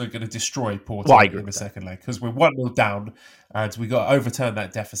destroy Porto Well, I agree in the with that. second leg because we're 1-0 down and we got to overturn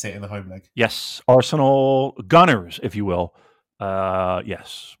that deficit in the home leg. Yes, Arsenal Gunners, if you will.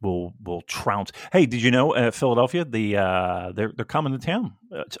 Yes, will trounce. Hey, did you know Philadelphia? They're coming to town.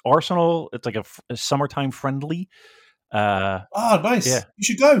 It's Arsenal. It's like a summertime friendly. Nice. Yeah, You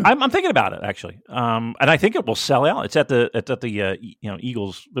should go. I'm thinking about it actually, and I think it will sell out. It's at the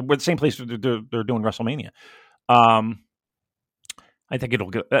Eagles. We're the same place they're doing WrestleMania. I think it'll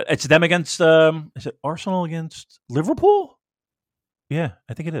go. It's them against. Is it Arsenal against Liverpool? Yeah,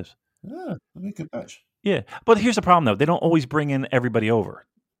 I think it is. That'll be a good match. Yeah, but here's the problem though: they don't always bring in everybody over,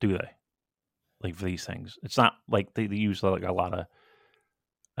 do they? Like for these things, it's not like they use like a lot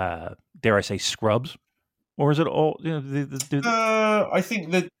of, dare I say, scrubs, or is it all? I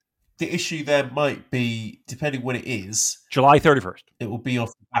think that the issue there might be, depending when it is, July 31st. It will be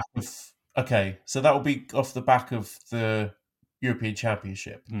off the back of. Okay, so that will be off the back of the European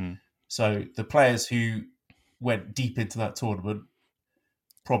Championship. So the players who went deep into that tournament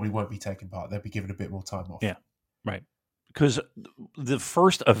probably won't be taking part. They'll be given a bit more time off. Yeah, right. Because the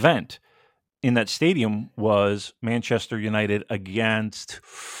first event in that stadium was Manchester United against.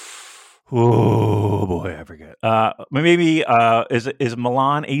 Oh boy, I forget. Maybe is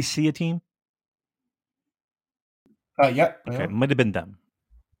Milan AC a team? Yeah. Okay, might have been them.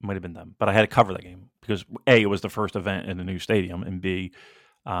 But I had to cover that game because A, it was the first event in a new stadium, and B,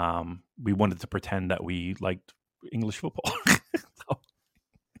 we wanted to pretend that we liked English football.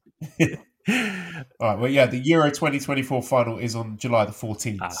 All right. Well, yeah, the Euro 2024 final is on July the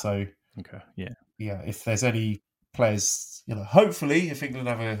 14th. So, okay, yeah. If there's any players, hopefully, if England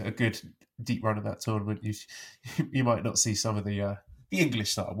have a good deep run in that tournament, you might not see some of the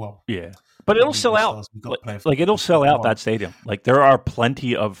English style. Well, yeah, but it'll sell out. Like it'll sell out that stadium. Like there are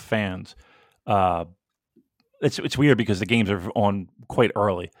plenty of fans. It's weird because the games are on quite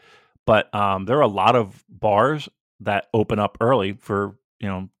early, but there are a lot of bars that open up early for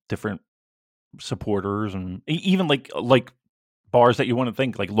different supporters and even like bars that you want to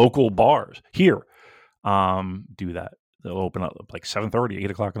think like local bars here do that. They'll open up like 7:30,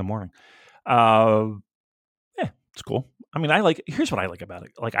 8 o'clock in the morning. Yeah, it's cool. I mean, here's what I like about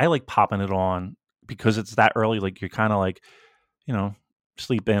it. Like I like popping it on because it's that early. Like you're kind of like,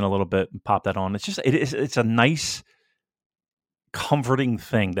 sleep in a little bit and pop that on. It's a nice, comforting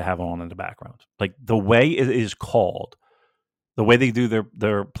thing to have on in the background. Like the way it is called, the way they do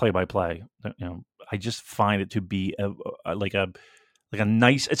their play-by-play, I just find it to be like a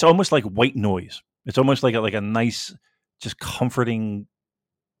nice. It's almost like white noise. It's almost like a nice, just comforting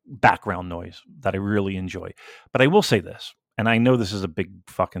background noise that I really enjoy. But I will say this, and I know this is a big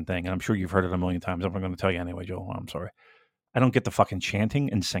fucking thing, and I'm sure you've heard it a million times. I'm going to tell you anyway, Joel. I'm sorry. I don't get the fucking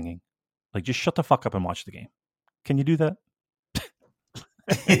chanting and singing. Like, just shut the fuck up and watch the game. Can you do that?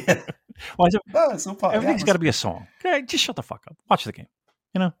 Yeah. Why is it? No, it's all part Everything's got to be a song. Okay, just shut the fuck up. Watch the game.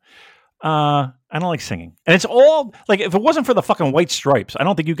 I don't like singing, and it's all like if it wasn't for the fucking white stripes, I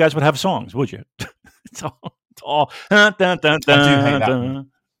don't think you guys would have songs, would you? It's all. Dun, dun, dun, dun, I do hate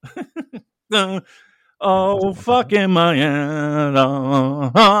that. Oh, fucking my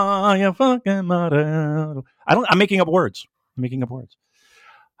oh, you fucking my I'm making up words.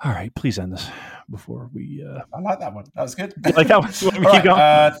 All right, please end this before we. I like that one. That was good. You like that one? You want me to keep right,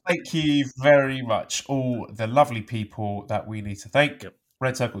 going? thank you very much, all the lovely people that we need to thank. Yep.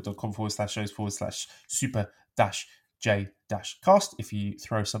 redcircle.com/shows/super-j-cast. If you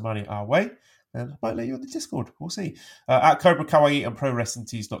throw some money our way, then I might let you on the Discord. We'll see. At Cobra Kawaii and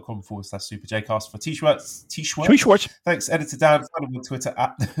ProWrestlingTees.com/super-j-cast for t-shirts. Schwartz. Thanks, Editor Dan. Follow him on Twitter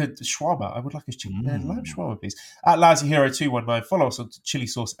at Shawarma. I would like a chicken. Lime shawarma, please. At LousyHero219. Follow us on chili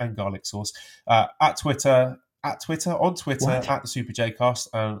sauce and garlic sauce. On Twitter, at the Super J-Cast,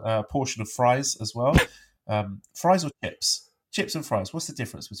 and a portion of fries as well. Fries or chips? Chips and fries. What's the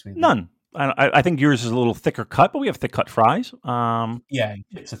difference between them? None. I think yours is a little thicker cut, but we have thick cut fries. Yeah,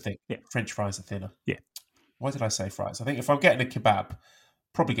 chips are thick. Yeah. French fries are thinner. Yeah. Why did I say fries? I think if I'm getting a kebab,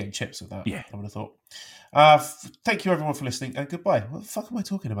 probably getting chips with that. Yeah. I would have thought. Thank you everyone for listening, and goodbye. What the fuck am I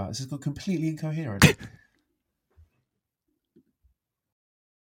talking about? This has gone completely incoherent.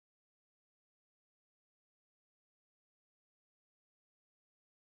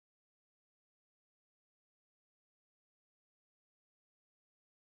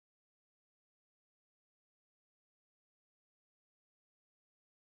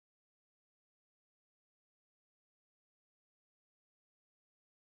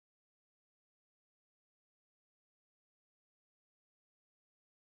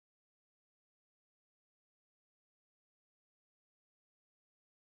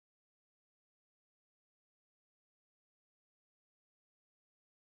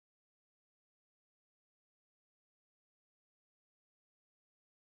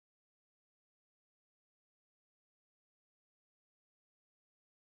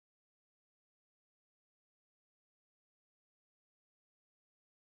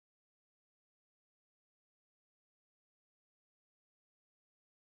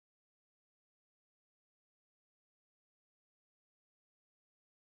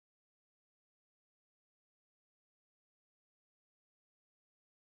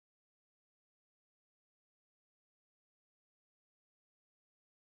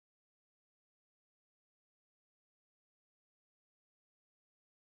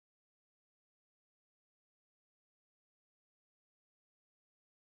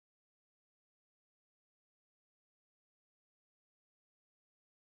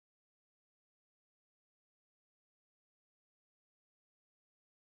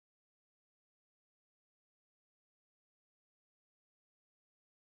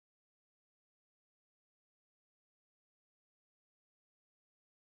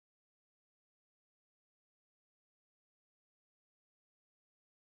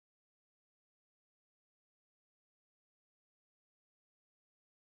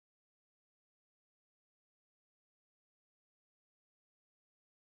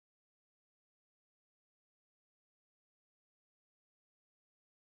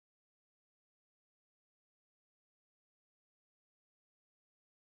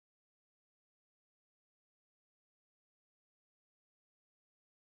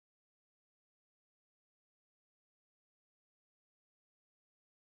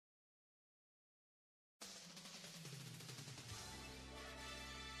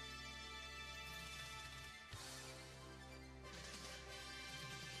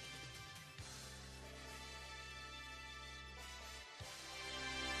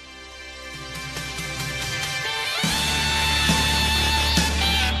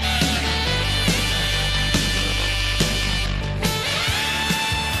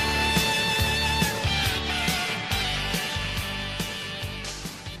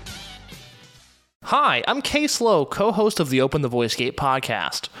 Hi, I'm Case Lowe, co-host of the Open the Voice Gate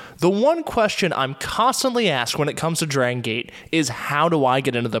podcast. The one question I'm constantly asked when it comes to Dragon Gate is, how do I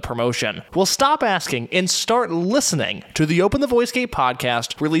get into the promotion? Well, stop asking and start listening to the Open the Voice Gate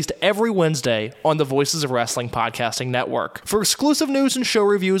podcast, released every Wednesday on the Voices of Wrestling podcasting network. For exclusive news and show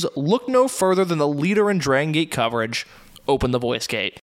reviews, look no further than the leader in Dragon Gate coverage, Open the Voice Gate.